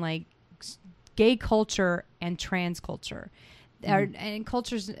between like gay culture and trans culture. And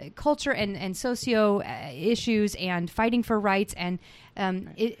culture and socio issues and fighting for rights. And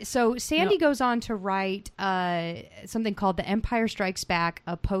so Sandy goes on to write something called The Empire Strikes Back,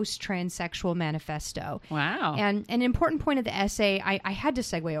 a post-transsexual manifesto. Wow. And an important point of the essay, I had to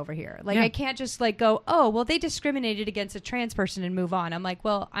segue over here. Like, I can't just like go, oh, well, they discriminated against a trans person and move on. I'm like,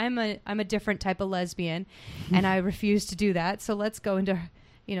 well, I'm a different type of lesbian, and I refuse to do that. So let's go into,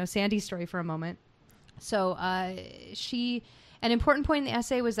 Sandy's story for a moment. So an important point in the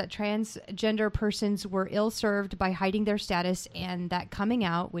essay was that transgender persons were ill-served by hiding their status, and that coming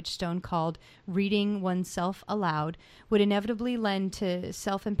out, which Stone called reading oneself aloud, would inevitably lend to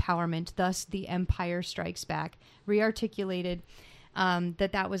self-empowerment. Thus, The Empire Strikes Back re-articulated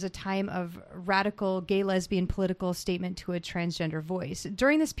that was a time of radical gay lesbian political statement to a transgender voice.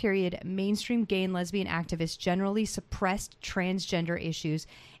 During this period, mainstream gay and lesbian activists generally suppressed transgender issues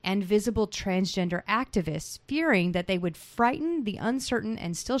and visible transgender activists, fearing that they would frighten the uncertain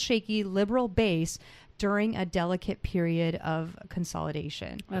and still shaky liberal base during a delicate period of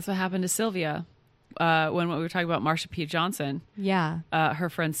consolidation. That's what happened to Sylvia. When we were talking about Marsha P. Johnson. Yeah. Her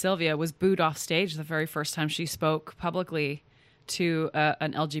friend Sylvia was booed off stage the very first time she spoke publicly to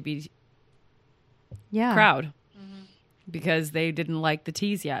an LGBT crowd because they didn't like the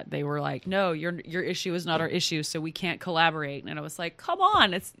tease yet. They were like, "No, your issue is not our issue, so we can't collaborate." And I was like, "Come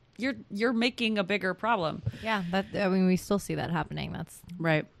on, you're making a bigger problem." Yeah, we still see that happening. That's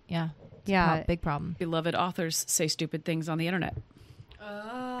right. Yeah, Yeah, big problem. Beloved authors say stupid things on the internet.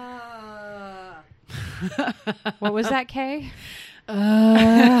 What was that, Kay?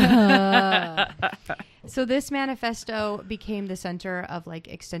 So this manifesto became the center of like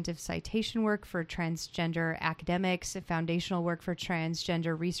extensive citation work for transgender academics, foundational work for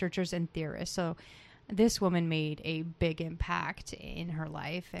transgender researchers and theorists. So this woman made a big impact in her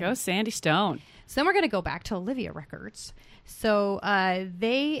life. Go Sandy Stone. So then we're going to go back to Olivia Records. So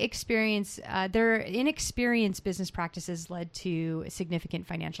they experience their inexperienced business practices led to significant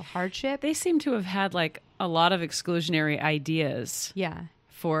financial hardship. They seem to have had like a lot of exclusionary ideas. Yeah.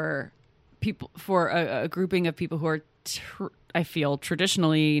 For people, for a grouping of people who are, I feel,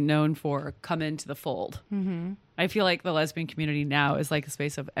 traditionally known for come into the fold. Mm-hmm. I feel like the lesbian community now is like a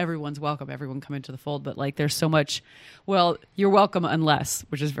space of everyone's welcome, everyone come into the fold. But like there's so much, well, you're welcome unless,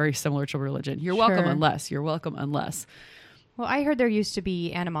 which is very similar to religion. You're welcome unless, you're welcome unless. Well, I heard there used to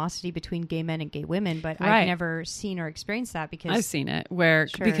be animosity between gay men and gay women, but I've never seen or experienced that because I've seen it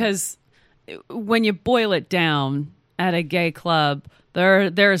because when you boil it down at a gay club,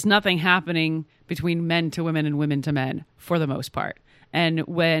 there is nothing happening between men to women and women to men for the most part. And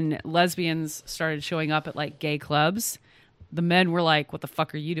when lesbians started showing up at like gay clubs, the men were like, what the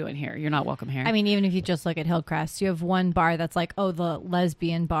fuck are you doing here? You're not welcome here. I mean, even if you just look at Hillcrest, you have one bar that's like, oh, the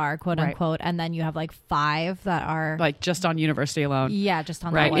lesbian bar, quote unquote. And then you have like 5 that are like just on University alone. Yeah, just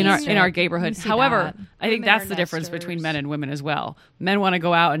on right that one in our gayborhood. However, I think Women that's are the difference nesters. between men and women as well. Men want to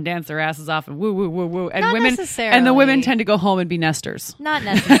go out and dance their asses off and woo woo woo woo, and Not women necessarily. and the women tend to go home and be nesters. Not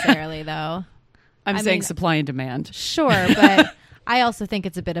necessarily, though. I'm I saying mean, supply and demand. Sure, but I also think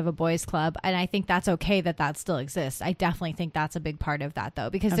it's a bit of a boys' club, and I think that's okay that still exists. I definitely think that's a big part of that,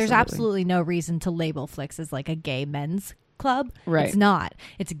 though, because there's absolutely no reason to label Flicks as like a gay men's club. Right. It's not.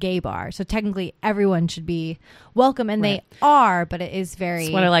 It's a gay bar. So technically everyone should be welcome, and they are, but it is very...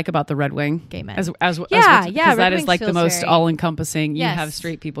 That's what I like about the Red Wing. Gay men. Because Red that is Wing like the feels most very- all-encompassing. You Yes. have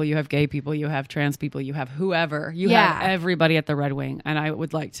straight people, you have gay people, you have trans people, you have whoever. You have everybody at the Red Wing. And I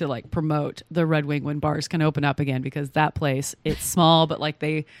would like to like promote the Red Wing when bars can open up again, because that place, it's small, but like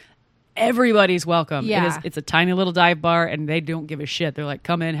everybody's welcome. Yeah. It's a tiny little dive bar, and they don't give a shit. They're like,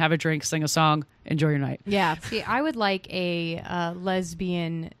 come in, have a drink, sing a song, enjoy your night. Yeah. See, I would like a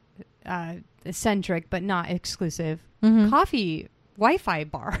lesbian centric but not exclusive coffee Wi-Fi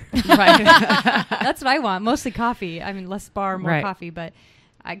bar. Right. That's what I want. Mostly coffee. I mean, less bar, more Right. coffee. But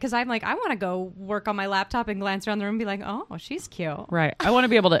because I'm like, I want to go work on my laptop and glance around the room and be like, oh, she's cute. Right. I want to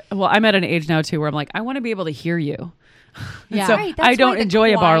be able to, well, I'm at an age now too where I'm like, I want to be able to hear you. Yeah. So Right, that's I don't why the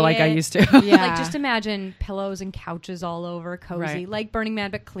enjoy a bar like I quiet- used to. Yeah. Like, just imagine pillows and couches all over, cozy, Right. like Burning Man,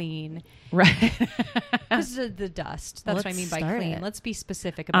 but clean. Right. This is the dust. That's what I Let's mean by start clean. it. Let's be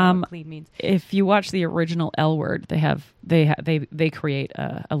specific about what clean means. If you watch the original L Word, they create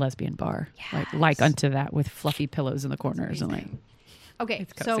a lesbian bar like unto that with fluffy pillows in the corners and like. Okay,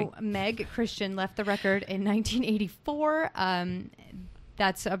 It's cozy. so Meg Christian left the record in 1984.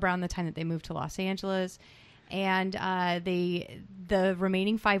 That's around the time that they moved to Los Angeles. And the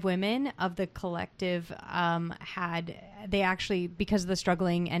remaining 5 women of the collective they actually, because of the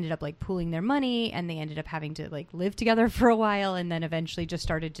struggling, ended up like pooling their money, and they ended up having to like live together for a while, and then eventually just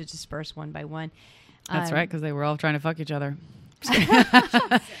started to disperse one by one. That's right, because they were all trying to fuck each other.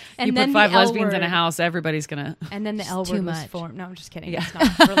 And You then put 5 the L lesbians in a word- house, everybody's gonna. And then the L too word was much. formed. No, I'm just kidding. Yeah. It's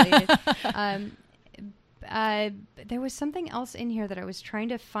not related. There was something else in here that I was trying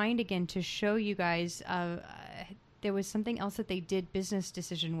to find again to show you guys. There was something else that they did business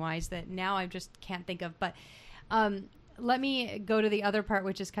decision wise that now I just can't think of. But let me go to the other part,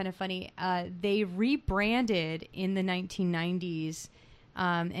 which is kind of funny. They rebranded in the 1990s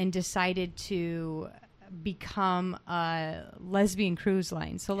and decided to become a lesbian cruise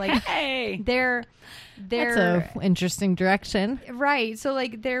line. So like Hey. they're That's a interesting direction. right. So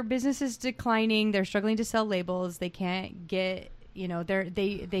like their business is declining. They're struggling to sell labels. They can't get,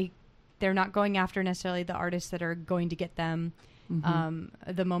 they're not going after necessarily the artists that are going to get them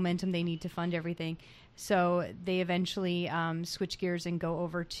the momentum they need to fund everything. So they eventually switch gears and go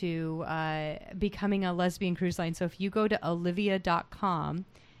over to becoming a lesbian cruise line. So if you go to olivia.com,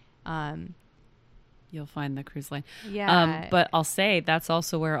 You'll find the cruise line. yeah. But I'll say that's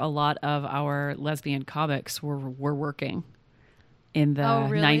also where a lot of our lesbian comics were working in the Oh,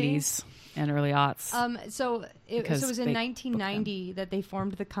 really? 90s and early aughts. So it Because was in they 1990 that they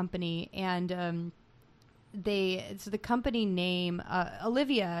formed the company, and the company name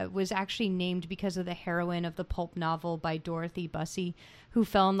Olivia was actually named because of the heroine of the pulp novel by Dorothy Bussey, who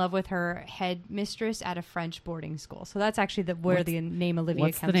fell in love with her head mistress at a French boarding school. So that's actually where the name Olivia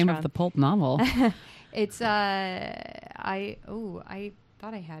What's comes the name from. of the pulp novel? It's I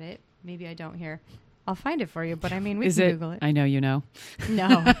thought I had it. Maybe I don't here. I'll find it for you, but I mean, we Is can it? Google it. I know you know.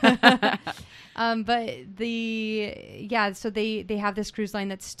 No. But so they have this cruise line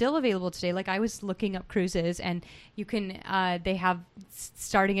that's still available today. Like I was looking up cruises, and you can, they have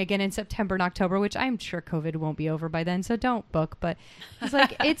starting again in September and October, which I'm sure COVID won't be over by then. So don't book, but it's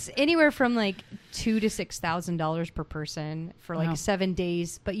like, it's anywhere from like $2,000 to $6,000 per person for like Wow. 7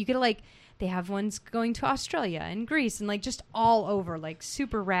 days. But you get they have ones going to Australia and Greece and like just all over, like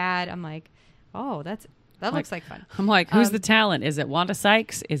super rad. I'm like, oh, that looks like fun. I'm like, who's the talent? Is it Wanda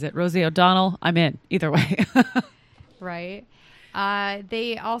Sykes? Is it Rosie O'Donnell? I'm in either way. Right.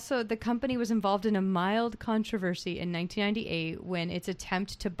 The company was involved in a mild controversy in 1998 when its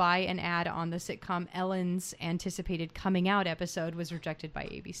attempt to buy an ad on the sitcom Ellen's anticipated coming out episode was rejected by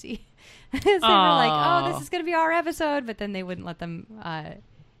ABC. So they were like, oh, this is going to be our episode, but then they wouldn't let them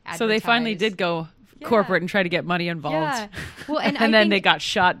So they finally advertise. did go Yeah. corporate and try to get money involved. Yeah. Well, and And I then think they got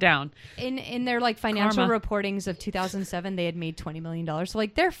shot down. in their like financial Karma. reportings of 2007, they had made $20 million. So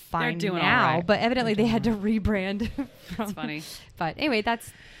like they're fine doing all now, right. but evidently they had to rebrand. That's funny. But anyway,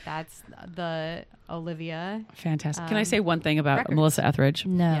 that's the Olivia. Fantastic. Can I say one thing about records. Melissa Etheridge?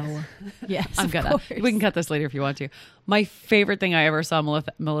 No. Yes, I'm of gonna. course. We can cut this later if you want to. My favorite thing I ever saw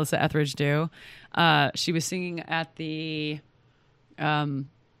Melissa Etheridge do. She was singing at the,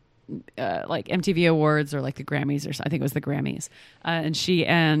 like MTV Awards or like the Grammys, or I think it was the Grammys, and she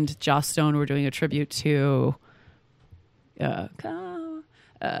and Joss Stone were doing a tribute to,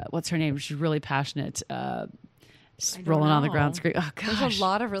 what's her name? She's really passionate. Just don't rolling on the know. ground, screaming. Oh gosh, There's a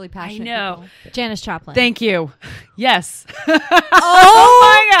lot of really passionate know. people. Janice Joplin. Thank you. Yes. oh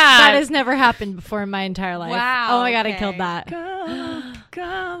my God. That has never happened before in my entire life. Wow, Oh my God, I okay. killed that.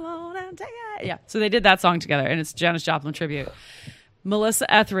 Come on and take it. Yeah. So they did that song together, and it's Janis Joplin tribute.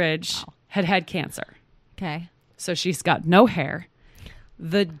 Melissa Etheridge had cancer, Okay. so she's got no hair.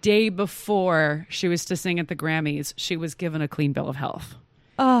 The day before she was to sing at the Grammys, she was given a clean bill of health.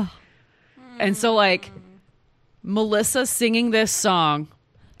 Oh. And so like Melissa singing this song,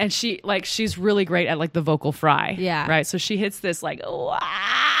 and she's really great at like the vocal fry. Yeah. Right. So she hits this like, "Wah!"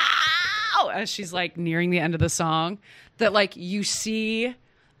 as she's like nearing the end of the song, that like you see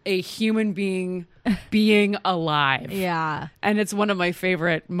a human being alive. Yeah. And it's one of my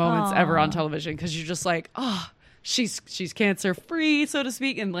favorite moments ever on television, because you're just like, oh, she's cancer free, so to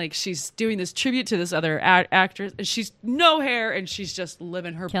speak, and like she's doing this tribute to this other actress, and she's no hair, and she's just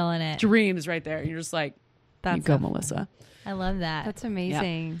living her killing it dreams right there. And you're just like, that's you go, Melissa. I love that. That's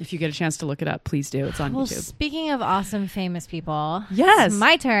amazing. Yeah. If you get a chance to look it up, please do. It's on YouTube. Speaking of awesome famous people, yes, it's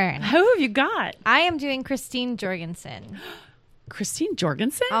my turn. Who have you got? I am doing Christine Jorgensen. Christine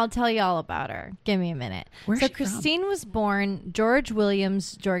Jorgensen? I'll tell you all about her. Give me a minute. Where's so she Christine was born George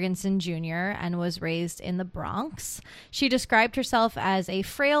Williams Jorgensen Jr. and was raised in the Bronx. She described herself as a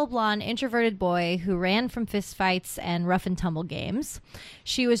frail, blonde, introverted boy who ran from fistfights and rough and tumble games.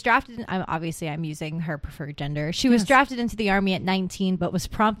 She was drafted, obviously I'm using her preferred gender. She was drafted into the Army at 19, but was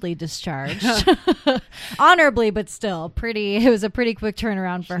promptly discharged. Honorably, but still, it was a pretty quick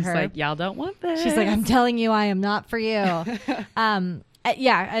turnaround for her. She's like, y'all don't want this. She's like, I'm telling you, I am not for you.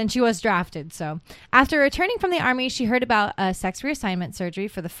 Yeah, and she was drafted. So after returning from the Army, she heard about sex reassignment surgery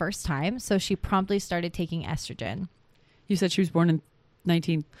for the first time. So she promptly started taking estrogen. You said she was born in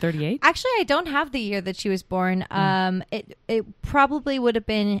 1938? Actually, I don't have the year that she was born. It probably would have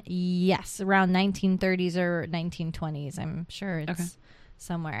been, around 1930s or 1920s. I'm sure it's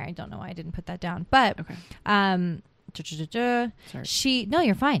somewhere. I don't know why I didn't put that down. But Sorry. No,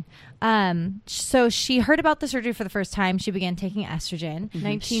 you're fine. So she heard about the surgery for the first time. She began taking estrogen.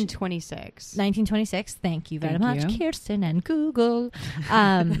 1926. 1926. Thank you very Thank much, you. Kirsten and Google.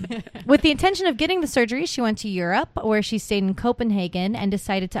 With the intention of getting the surgery, she went to Europe, where she stayed in Copenhagen and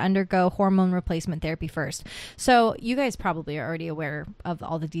decided to undergo hormone replacement therapy first. So you guys probably are already aware of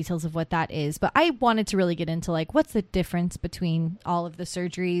all the details of what that is, but I wanted to really get into like what's the difference between all of the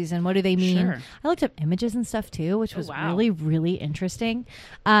surgeries and what do they mean. Sure. I looked up images and stuff too, which was wow. really, really interesting.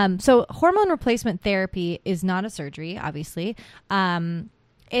 So hormone replacement therapy is not a surgery, obviously.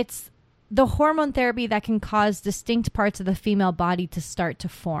 It's the hormone therapy that can cause distinct parts of the female body to start to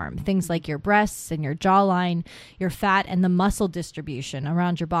form. Things like your breasts and your jawline, your fat, and the muscle distribution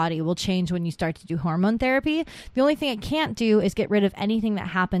around your body will change when you start to do hormone therapy. The only thing it can't do is get rid of anything that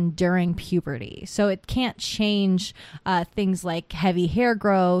happened during puberty. So it can't change things like heavy hair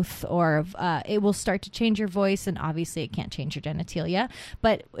growth, or it will start to change your voice, and obviously it can't change your genitalia.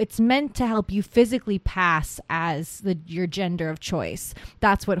 But it's meant to help you physically pass as your gender of choice.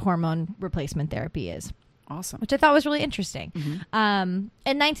 That's what hormone replacement therapy is. Awesome. Which I thought was really interesting. Mm-hmm.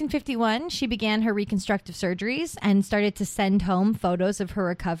 In 1951, she began her reconstructive surgeries and started to send home photos of her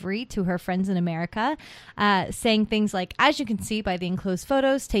recovery to her friends in America, saying things like, "As you can see by the enclosed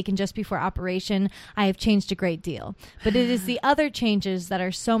photos taken just before operation, I have changed a great deal. But it is the other changes that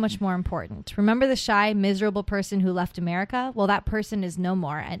are so much more important. Remember the shy, miserable person who left America? Well, that person is no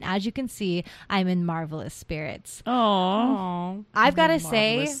more. And as you can see, I'm in marvelous spirits." Aww. I've got to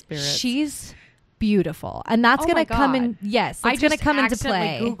say, she's beautiful, and that's gonna come in. Yes, it's gonna come into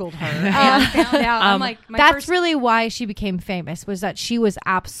play. Googled her and found out. I'm like, that's really why she became famous, was that she was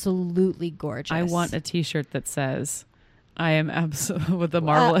absolutely gorgeous. I want a T-shirt that says, "I am absolutely with the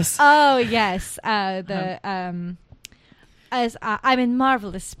marvelous." Oh yes, as I'm in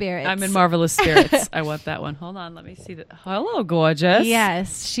marvelous spirits. I'm in marvelous spirits. I want that one. Hold on, let me see that. Hello, gorgeous.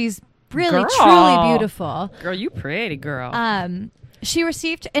 Yes, she's really Girl. truly beautiful. Girl, you pretty girl. She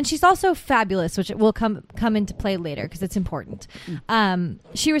received, and she's also fabulous, which will come into play later because it's important.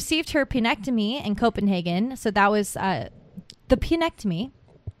 She received her penectomy in Copenhagen. So that was the penectomy,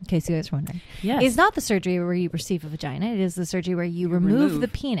 in case you guys were wondering, is not the surgery where you receive a vagina. It is the surgery where you remove the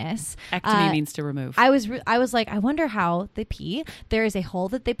penis. Ectomy means to remove. I was like, I wonder how they pee. There is a hole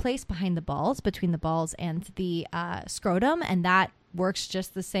that they place behind the balls, between the balls and the scrotum, and that works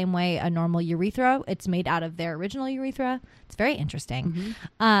just the same way a normal urethra. It's made out of their original urethra. It's very interesting.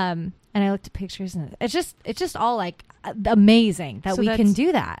 And I looked at pictures, and it's just all like amazing that we can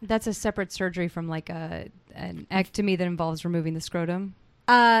do that. That's a separate surgery from like an ectomy that involves removing the scrotum.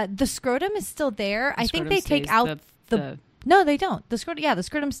 The scrotum is still there. I think they take out the no, they don't. The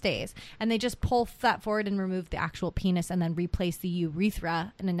scrotum stays, and they just pull that forward and remove the actual penis, and then replace the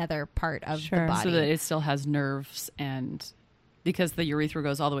urethra in another part of the body, so that it still has nerves, and because the urethra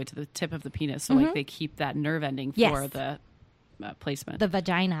goes all the way to the tip of the penis, so like they keep that nerve ending for the placement. the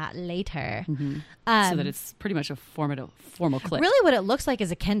vagina later. So that it's pretty much a formal clit. Really what it looks like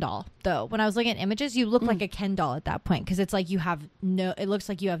is a Ken doll, though. When I was looking at images, you look like a Ken doll at that point, because it's like it looks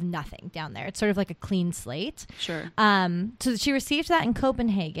like you have nothing down there. It's sort of like a clean slate. Sure. So she received that in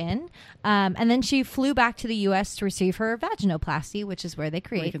Copenhagen, and then she flew back to the U.S. to receive her vaginoplasty, which is where they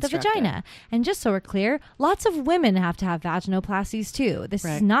create the vagina. And just so we're clear, lots of women have to have vaginoplasties too. This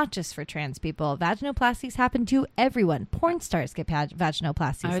is not just for trans people. Vaginoplasties happen to everyone. Porn stars get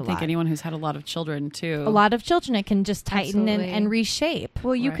vaginoplasties. I would think anyone who's had a lot of children too. A lot of children, it can just tighten and reshape.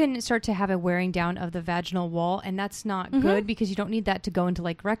 Well, you can start to have a wearing down of the vaginal wall, and that's not good, because you don't need that to go into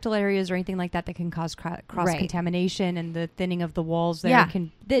like rectal areas or anything like that can cause cross contamination, and the thinning of the walls there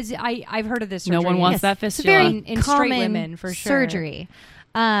can. I've heard of this surgery. No one wants that fistula. Very in straight women, for sure. Surgery.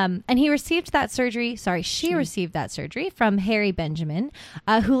 And he received that surgery. She received that surgery from Harry Benjamin,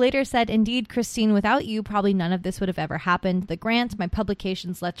 who later said, "Indeed, Christine, without you, probably none of this would have ever happened. The grant, my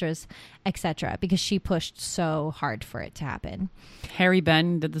publications, letters, etc." Because she pushed so hard for it to happen. Harry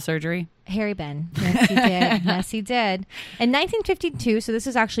Ben did the surgery. Harry Ben. Yes, he did. Yes, he did. In 1952, so this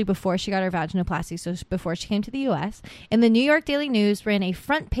is actually before she got her vaginoplasty, so before she came to the U.S., in the New York Daily News ran a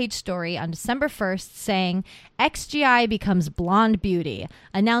front page story on December 1st saying, "XGI becomes blonde beauty,"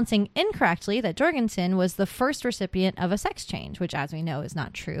 announcing incorrectly that Jorgensen was the first recipient of a sex change, which, as we know, is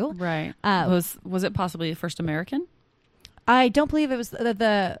not true. Right. Was it possibly the first American? I don't believe it was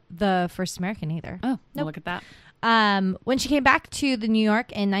the first American either. Oh, nope. Look at that. When she came back to the New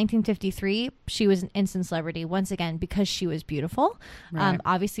York in 1953, she was an instant celebrity once again because she was beautiful. Right.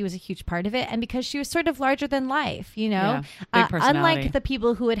 Obviously was a huge part of it, and because she was sort of larger than life, you know. Big personality. Unlike the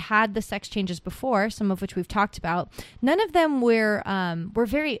people who had the sex changes before, some of which we've talked about, none of them were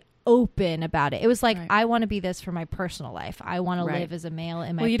very open about it. It was like, I want to be this for my personal life. I want to live as a male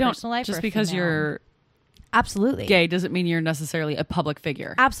in my personal life. Just because you're absolutely gay doesn't mean you're necessarily a public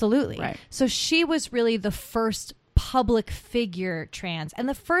figure. Absolutely. Right. So she was really the first public figure trans, and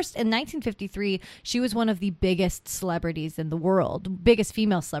the first in 1953. She was one of the biggest celebrities in the world, biggest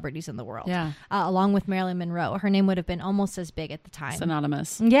female celebrities in the world. Along with Marilyn Monroe. Her name would have been almost as big at the time.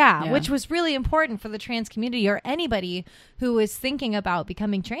 Synonymous. Yeah, which was really important for the trans community, or anybody who was thinking about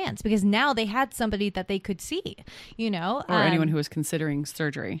becoming trans, because now they had somebody that they could see, you know, or anyone who was considering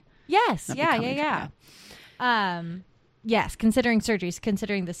surgery. Yes. Yes, considering surgeries,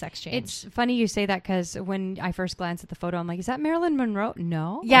 considering the sex change. It's funny you say that, because when I first glanced at the photo, I'm like, is that Marilyn Monroe?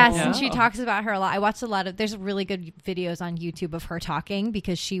 No. Yes, and she talks about her a lot. I watched a lot of, there's really good videos on YouTube of her talking,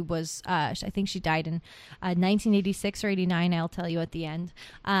 because she was, I think she died in 1986 or 89, I'll tell you at the end.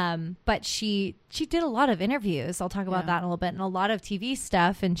 But she did a lot of interviews. I'll talk about that in a little bit, and a lot of TV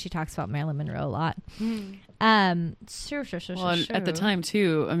stuff, and she talks about Marilyn Monroe a lot. Sure. At the time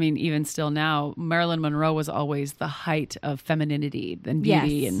too, I mean, even still now, Marilyn Monroe was always the height of femininity and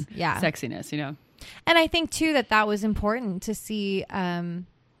beauty and sexiness, you know. And I think too that was important to see.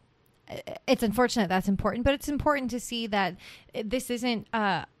 It's unfortunate that's important, but it's important to see that this isn't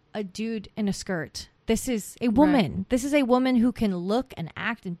a dude in a skirt. This is a woman. Right. This is a woman who can look and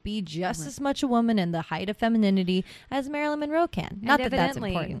act and be just as much a woman in the height of femininity as Marilyn Monroe can. Not that that's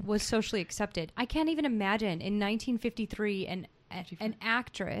important. Was socially accepted. I can't even imagine in 1953 an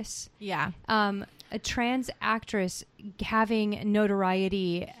actress, a trans actress, having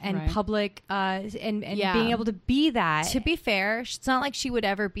notoriety and public and being able to be that. To be fair, it's not like she would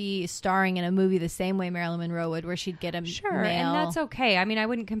ever be starring in a movie the same way Marilyn Monroe would, where she'd get a male. And that's okay. I mean, I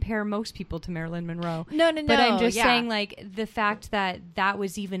wouldn't compare most people to Marilyn Monroe. No. But I'm just saying, like, the fact that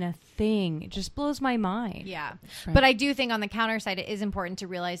was even a thing just blows my mind. Yeah. Right. But I do think on the counter side, it is important to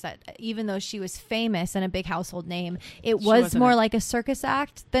realize that even though she was famous and a big household name, it was more like a circus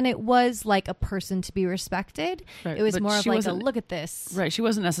act than it was like a person to be respected. Right. It was more of like a look at this. Right. She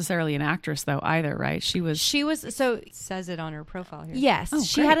wasn't necessarily an actress though either, right? She was so it says it on her profile here. Yes.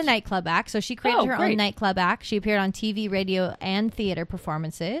 She had a nightclub act. So she created her own nightclub act. She appeared on TV, radio, and theater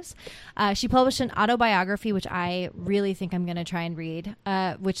performances. She published an autobiography, which I really think I'm going to try and read,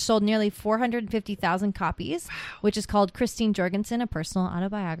 which sold nearly 450,000 copies, which is called Christine Jorgensen, A Personal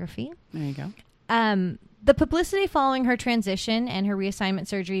Autobiography. There you go. The publicity following her transition and her reassignment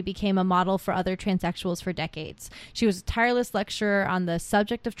surgery became a model for other transsexuals for decades. She was a tireless lecturer on the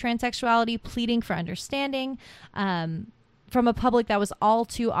subject of transsexuality, pleading for understanding from a public that was all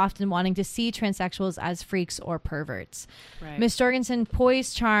too often wanting to see transsexuals as freaks or perverts. Right. Miss Jorgensen,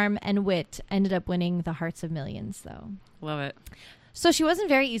 poise, charm, and wit ended up winning the hearts of millions, though. Love it. So she wasn't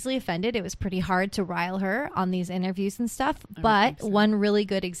very easily offended. It was pretty hard to rile her on these interviews and stuff. But one really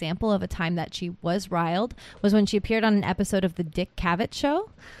good example of a time that she was riled was when she appeared on an episode of the Dick Cavett Show.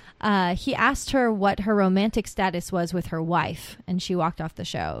 He asked her what her romantic status was with her wife, and she walked off the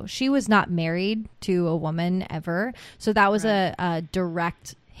show. She was not married to a woman ever, so that was a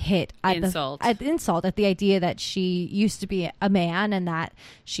direct hit at insult at the idea that she used to be a man and that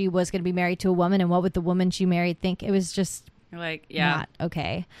she was going to be married to a woman, and what would the woman she married think? It was just not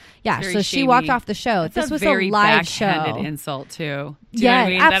okay. Yeah, so she walked off the show. This was a live show. Backhanded insult too. Do you know what I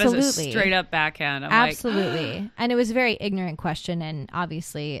mean? Absolutely. That is a straight up backhand. I'm absolutely. And it was a very ignorant question, and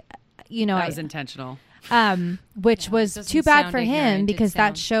obviously, that was intentional. Which was too bad for him because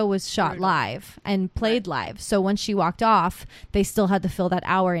that show was shot live and played live. So once she walked off, they still had to fill that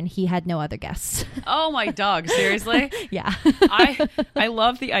hour, and he had no other guests. Oh my dog, seriously? Yeah. I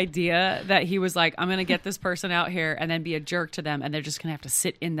love the idea that he was like, I'm going to get this person out here and then be a jerk to them, and they're just going to have to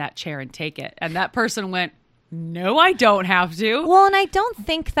sit in that chair and take it. And that person went, no, I don't have to. Well, and I don't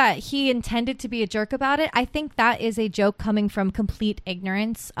think that he intended to be a jerk about it. I think that is a joke coming from complete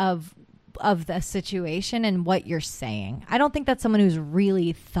ignorance of the situation and what you're saying. I don't think that's someone who's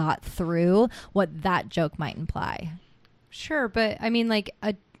really thought through what that joke might imply. Sure, but I mean, I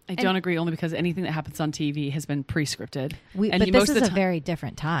don't agree, only because anything that happens on TV has been pre-scripted. But this is a very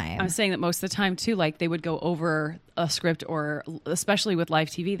different time. I'm saying that most of the time too, they would go over a script, or especially with live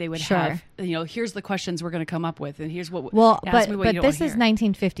TV, they would have, here's the questions we're going to come up with, and here's what. But this is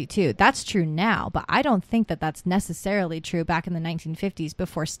 1952. That's true now, but I don't think that that's necessarily true back in the 1950s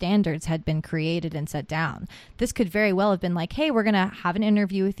before standards had been created and set down. This could very well have been like, hey, we're going to have an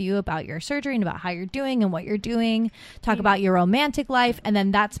interview with you about your surgery and about how you're doing and what you're doing. Talk about your romantic life, and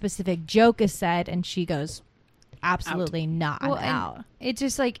then that specific joke is said, and she goes, absolutely not out. It's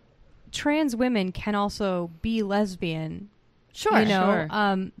just trans women can also be lesbian. Sure.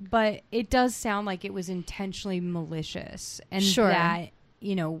 But it does sound like it was intentionally malicious and that,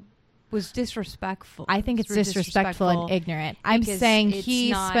 was disrespectful. I think it's disrespectful and ignorant. I'm saying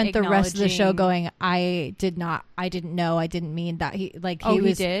he spent the rest of the show going, I didn't know, I didn't mean that. He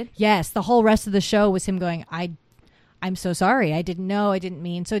did? Yes. The whole rest of the show was him going, I'm so sorry. I didn't know, I didn't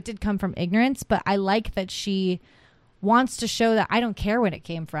mean. So it did come from ignorance, but I like that she wants to show that I don't care when it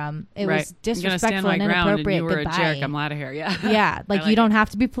came from. It was disrespectful and inappropriate. And you were Goodbye. a jerk. I'm out of here. Yeah. Yeah. You don't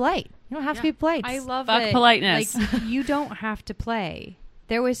have to be polite. You don't have to be polite. I love Fuck it. politeness. You don't have to play.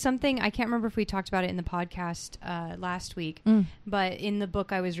 There was something, I can't remember if we talked about it in the podcast last week, but in the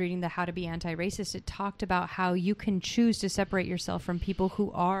book I was reading, the How to Be Anti-Racist, it talked about how you can choose to separate yourself from people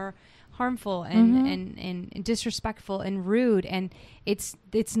who are harmful and disrespectful and rude, and it's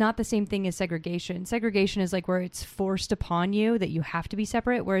not the same thing as segregation. Segregation is where it's forced upon you that you have to be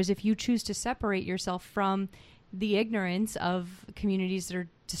separate, whereas if you choose to separate yourself from the ignorance of communities that are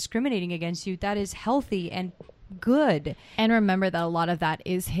discriminating against you, that is healthy and good. And remember that a lot of that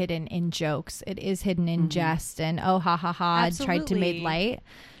is hidden in jokes. It is hidden in jest and oh ha ha ha, tried to make light.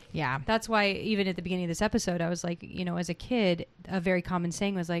 Yeah. That's why even at the beginning of this episode, I was like, as a kid, a very common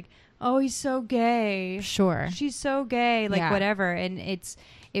saying was oh, he's so gay. Sure. She's so gay. Whatever. And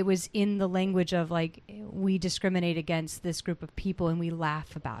it was in the language of we discriminate against this group of people and we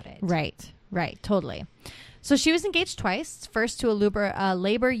laugh about it. Right. Totally. So she was engaged twice, first to a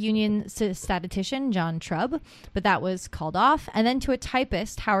labor union statistician, John Trubb, but that was called off, and then to a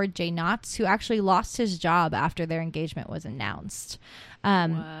typist, Howard J. Knotts, who actually lost his job after their engagement was announced.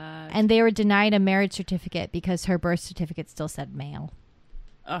 And they were denied a marriage certificate because her birth certificate still said male.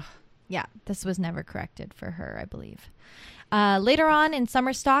 Ugh. Yeah, this was never corrected for her, I believe. Later on in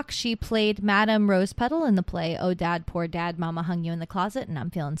summer stock, she played Madame Rosepetal in the play Oh Dad, Poor Dad, Mama Hung You in the Closet, and I'm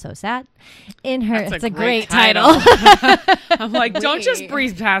Feeling So Sad. It's a great title. I'm don't just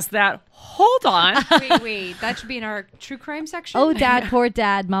breeze past that. Hold on. Wait. That should be in our true crime section. Oh Dad, Poor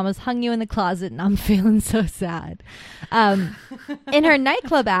Dad, Mama's Hung You in the Closet, and I'm Feeling So Sad. In her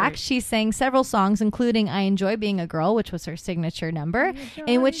nightclub act, she sang several songs, including I Enjoy Being a Girl, which was her signature number,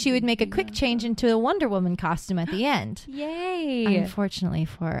 in which she would make a quick change into a Wonder Woman costume at the end. Yay. Unfortunately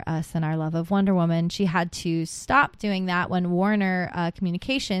for us and our love of Wonder Woman, she had to stop doing that when Warner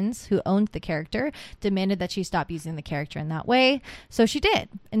Communications, who owned the character, demanded that she stop using the character in that way. So she did.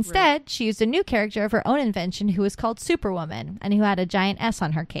 Instead, she used a new character of her own invention who was called Superwoman and who had a giant S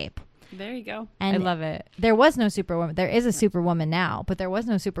on her cape. There you go. And I love it. There was no Superwoman. There is a Superwoman now, but there was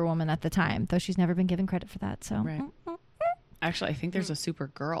no Superwoman at the time, though she's never been given credit for that. So, Actually, I think there's a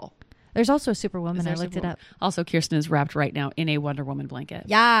Supergirl. There's also a Superwoman. I looked it up. Also, Kirsten is wrapped right now in a Wonder Woman blanket.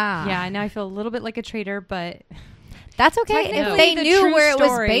 Yeah. Now I feel a little bit like a traitor, but that's okay. If they knew where it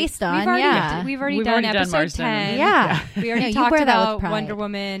was based on, we've already done episode 10. Yeah. We already talked about Wonder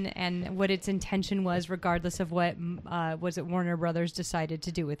Woman and what its intention was, regardless of what was it Warner Brothers decided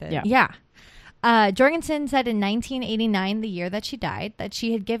to do with it. Yeah. Jorgensen said in 1989, the year that she died, that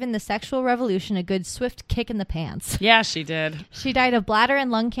she had given the sexual revolution a good swift kick in the pants. Yeah, she did. She died of bladder and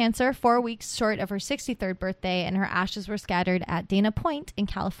lung cancer 4 weeks short of her 63rd birthday, and her ashes were scattered at Dana Point in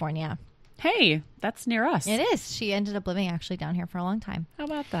California. Hey, that's near us. It is. She ended up living actually down here for a long time. How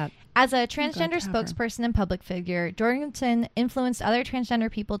about that? As a transgender spokesperson and public figure, Jorgensen influenced other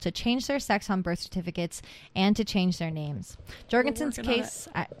transgender people to change their sex on birth certificates and to change their names. Jorgensen's case...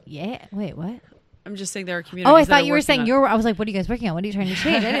 Wait, what? I'm just saying there are communities. Oh, I thought you were saying I was like, what are you guys working on? What are you trying to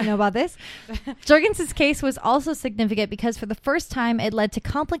change? I didn't know about this. Jorgensen's case was also significant because for the first time it led to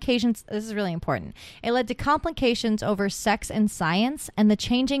complications. This is really important. It led to complications over sex and science and the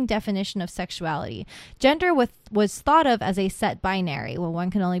changing definition of sexuality. Gender was thought of as a set binary. Well,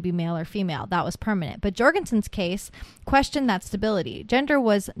 one can only be male or female. That was permanent. But Jorgensen's case questioned that stability. Gender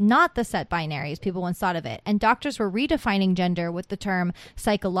was not the set binary as people once thought of it. And doctors were redefining gender with the term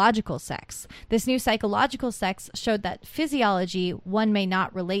psychological sex. This new psychological sex showed that physiology, one may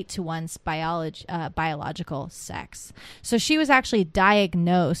not relate to one's biological sex. So she was actually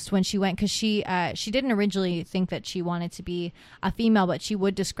diagnosed when she went, because she didn't originally think that she wanted to be a female, but she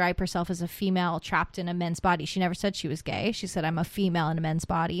would describe herself as a female trapped in a men's body. She never said she was gay. She said, I'm a female in a men's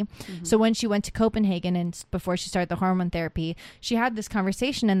body. Mm-hmm. So when she went to Copenhagen and before she started the hormone therapy, she had this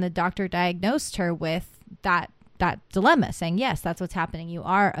conversation and the doctor diagnosed her with that dilemma, saying, yes, that's what's happening. You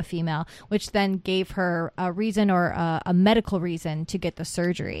are a female, which then gave her a reason or a medical reason to get the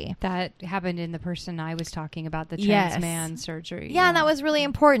surgery. That happened in the person I was talking about, the trans man surgery. Yeah, and that was really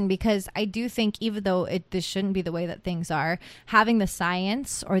important because I do think even though this shouldn't be the way that things are, having the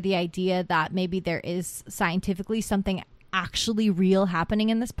science or the idea that maybe there is scientifically something actually real happening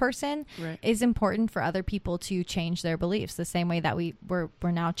in this person is important for other people to change their beliefs, the same way that we're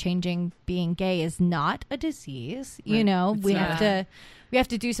now changing being gay is not a disease. You know, we have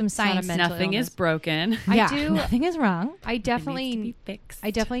to do some science. Nothing is broken. Nothing is wrong. I definitely it needs to be fixed.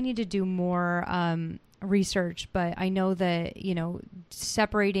 I definitely need to do more research, but I know that, you know,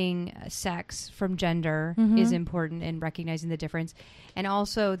 separating sex from gender is important and recognizing the difference. And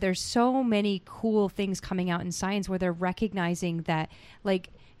also there's so many cool things coming out in science where they're recognizing that, like,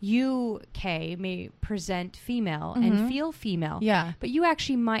 you, Kay, may present female and feel female. Yeah. But you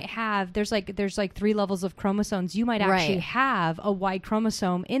actually might have, there's like 3 levels of chromosomes. You might actually have a Y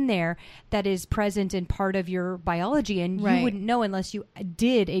chromosome in there that is present in part of your biology, and you wouldn't know unless you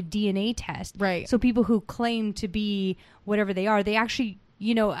did a DNA test. Right. So people who claim to be whatever they are, they actually,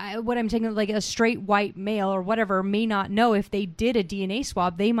 you know, what I'm taking, like a straight white male or whatever, may not know if they did a DNA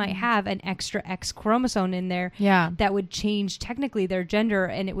swab, they might have an extra X chromosome in there that would change technically their gender,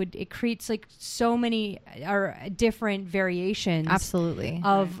 and it creates like so many different variations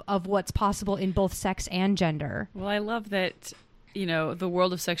of what's possible in both sex and gender. Well, I love that, you know, the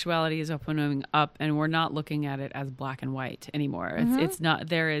world of sexuality is opening up and we're not looking at it as black and white anymore. It's not,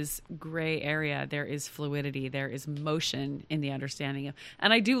 there is gray area, there is fluidity, there is motion in the understanding of,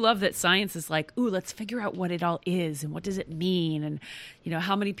 and I do love that science is like, ooh, let's figure out what it all is and what does it mean, and, you know,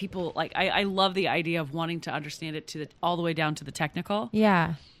 how many people, like, I love the idea of wanting to understand it all the way down to the technical.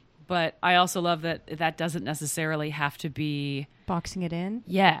 Yeah. But I also love that doesn't necessarily have to be boxing it in.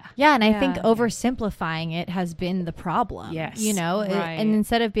 Yeah. Yeah. And I think oversimplifying it has been the problem. Yes. You know, and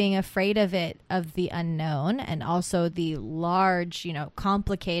instead of being afraid of the unknown and also the large, you know,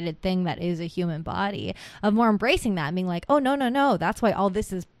 complicated thing that is a human body, of more embracing that and being like, oh, no. That's why all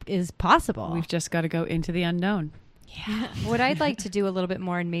this is possible. We've just got to go into the unknown. Yeah. What I'd like to do a little bit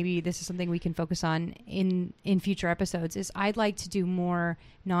more, and maybe this is something we can focus on in future episodes, is I'd like to do more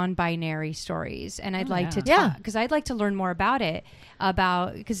non-binary stories, and I'd like to talk, because I'd like to learn more about it,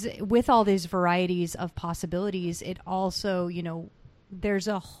 because with all these varieties of possibilities, it also, you know, there's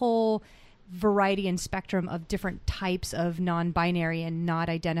a whole variety and spectrum of different types of non-binary and not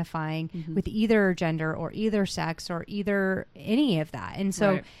identifying with either gender or either sex or either any of that. And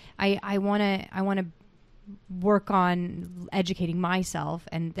so I want to work on educating myself,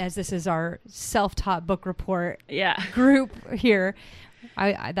 and as this is our self-taught book report group here,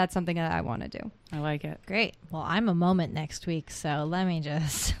 I that's something that I want to do. I like it. Great. Well, I'm a moment next week, so let me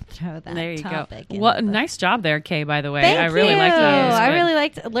just throw that there you topic go. Well, nice job there, Kay, by the way. Thank I really you. liked that. I really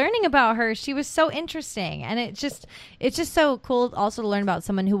liked learning about her. She was so interesting, and it's just so cool also to learn about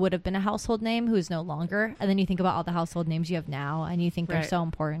someone who would have been a household name who is no longer, and then you think about all the household names you have now, and you think they're so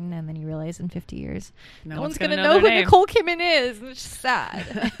important, and then you realize in 50 years no one's going to know who Nicole Kidman is, and it's just sad.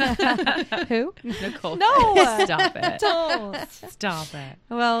 Who? Nicole. No. Stop it. Don't. Stop it.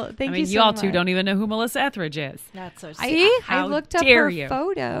 Well, thank you so you all much. two don't even even know who Melissa Etheridge is. That's so I How looked up dare her you.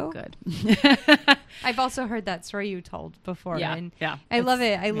 photo. Oh, good. I've also heard that story you told before. Yeah, And yeah. I love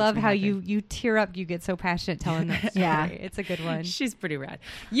it. I makes love me how happy. you tear up. You get so passionate telling that story. Yeah. It's a good one. She's pretty rad.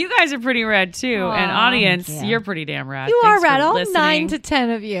 You guys are pretty rad too. And Aw. audience, Yeah. you're pretty damn rad. You Thanks are rad. for All listening. 9 to 10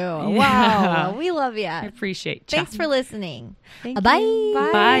 of you. Wow. We love you. I appreciate you. Thanks for listening. Thank Bye. you.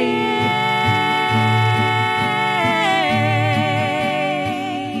 Bye.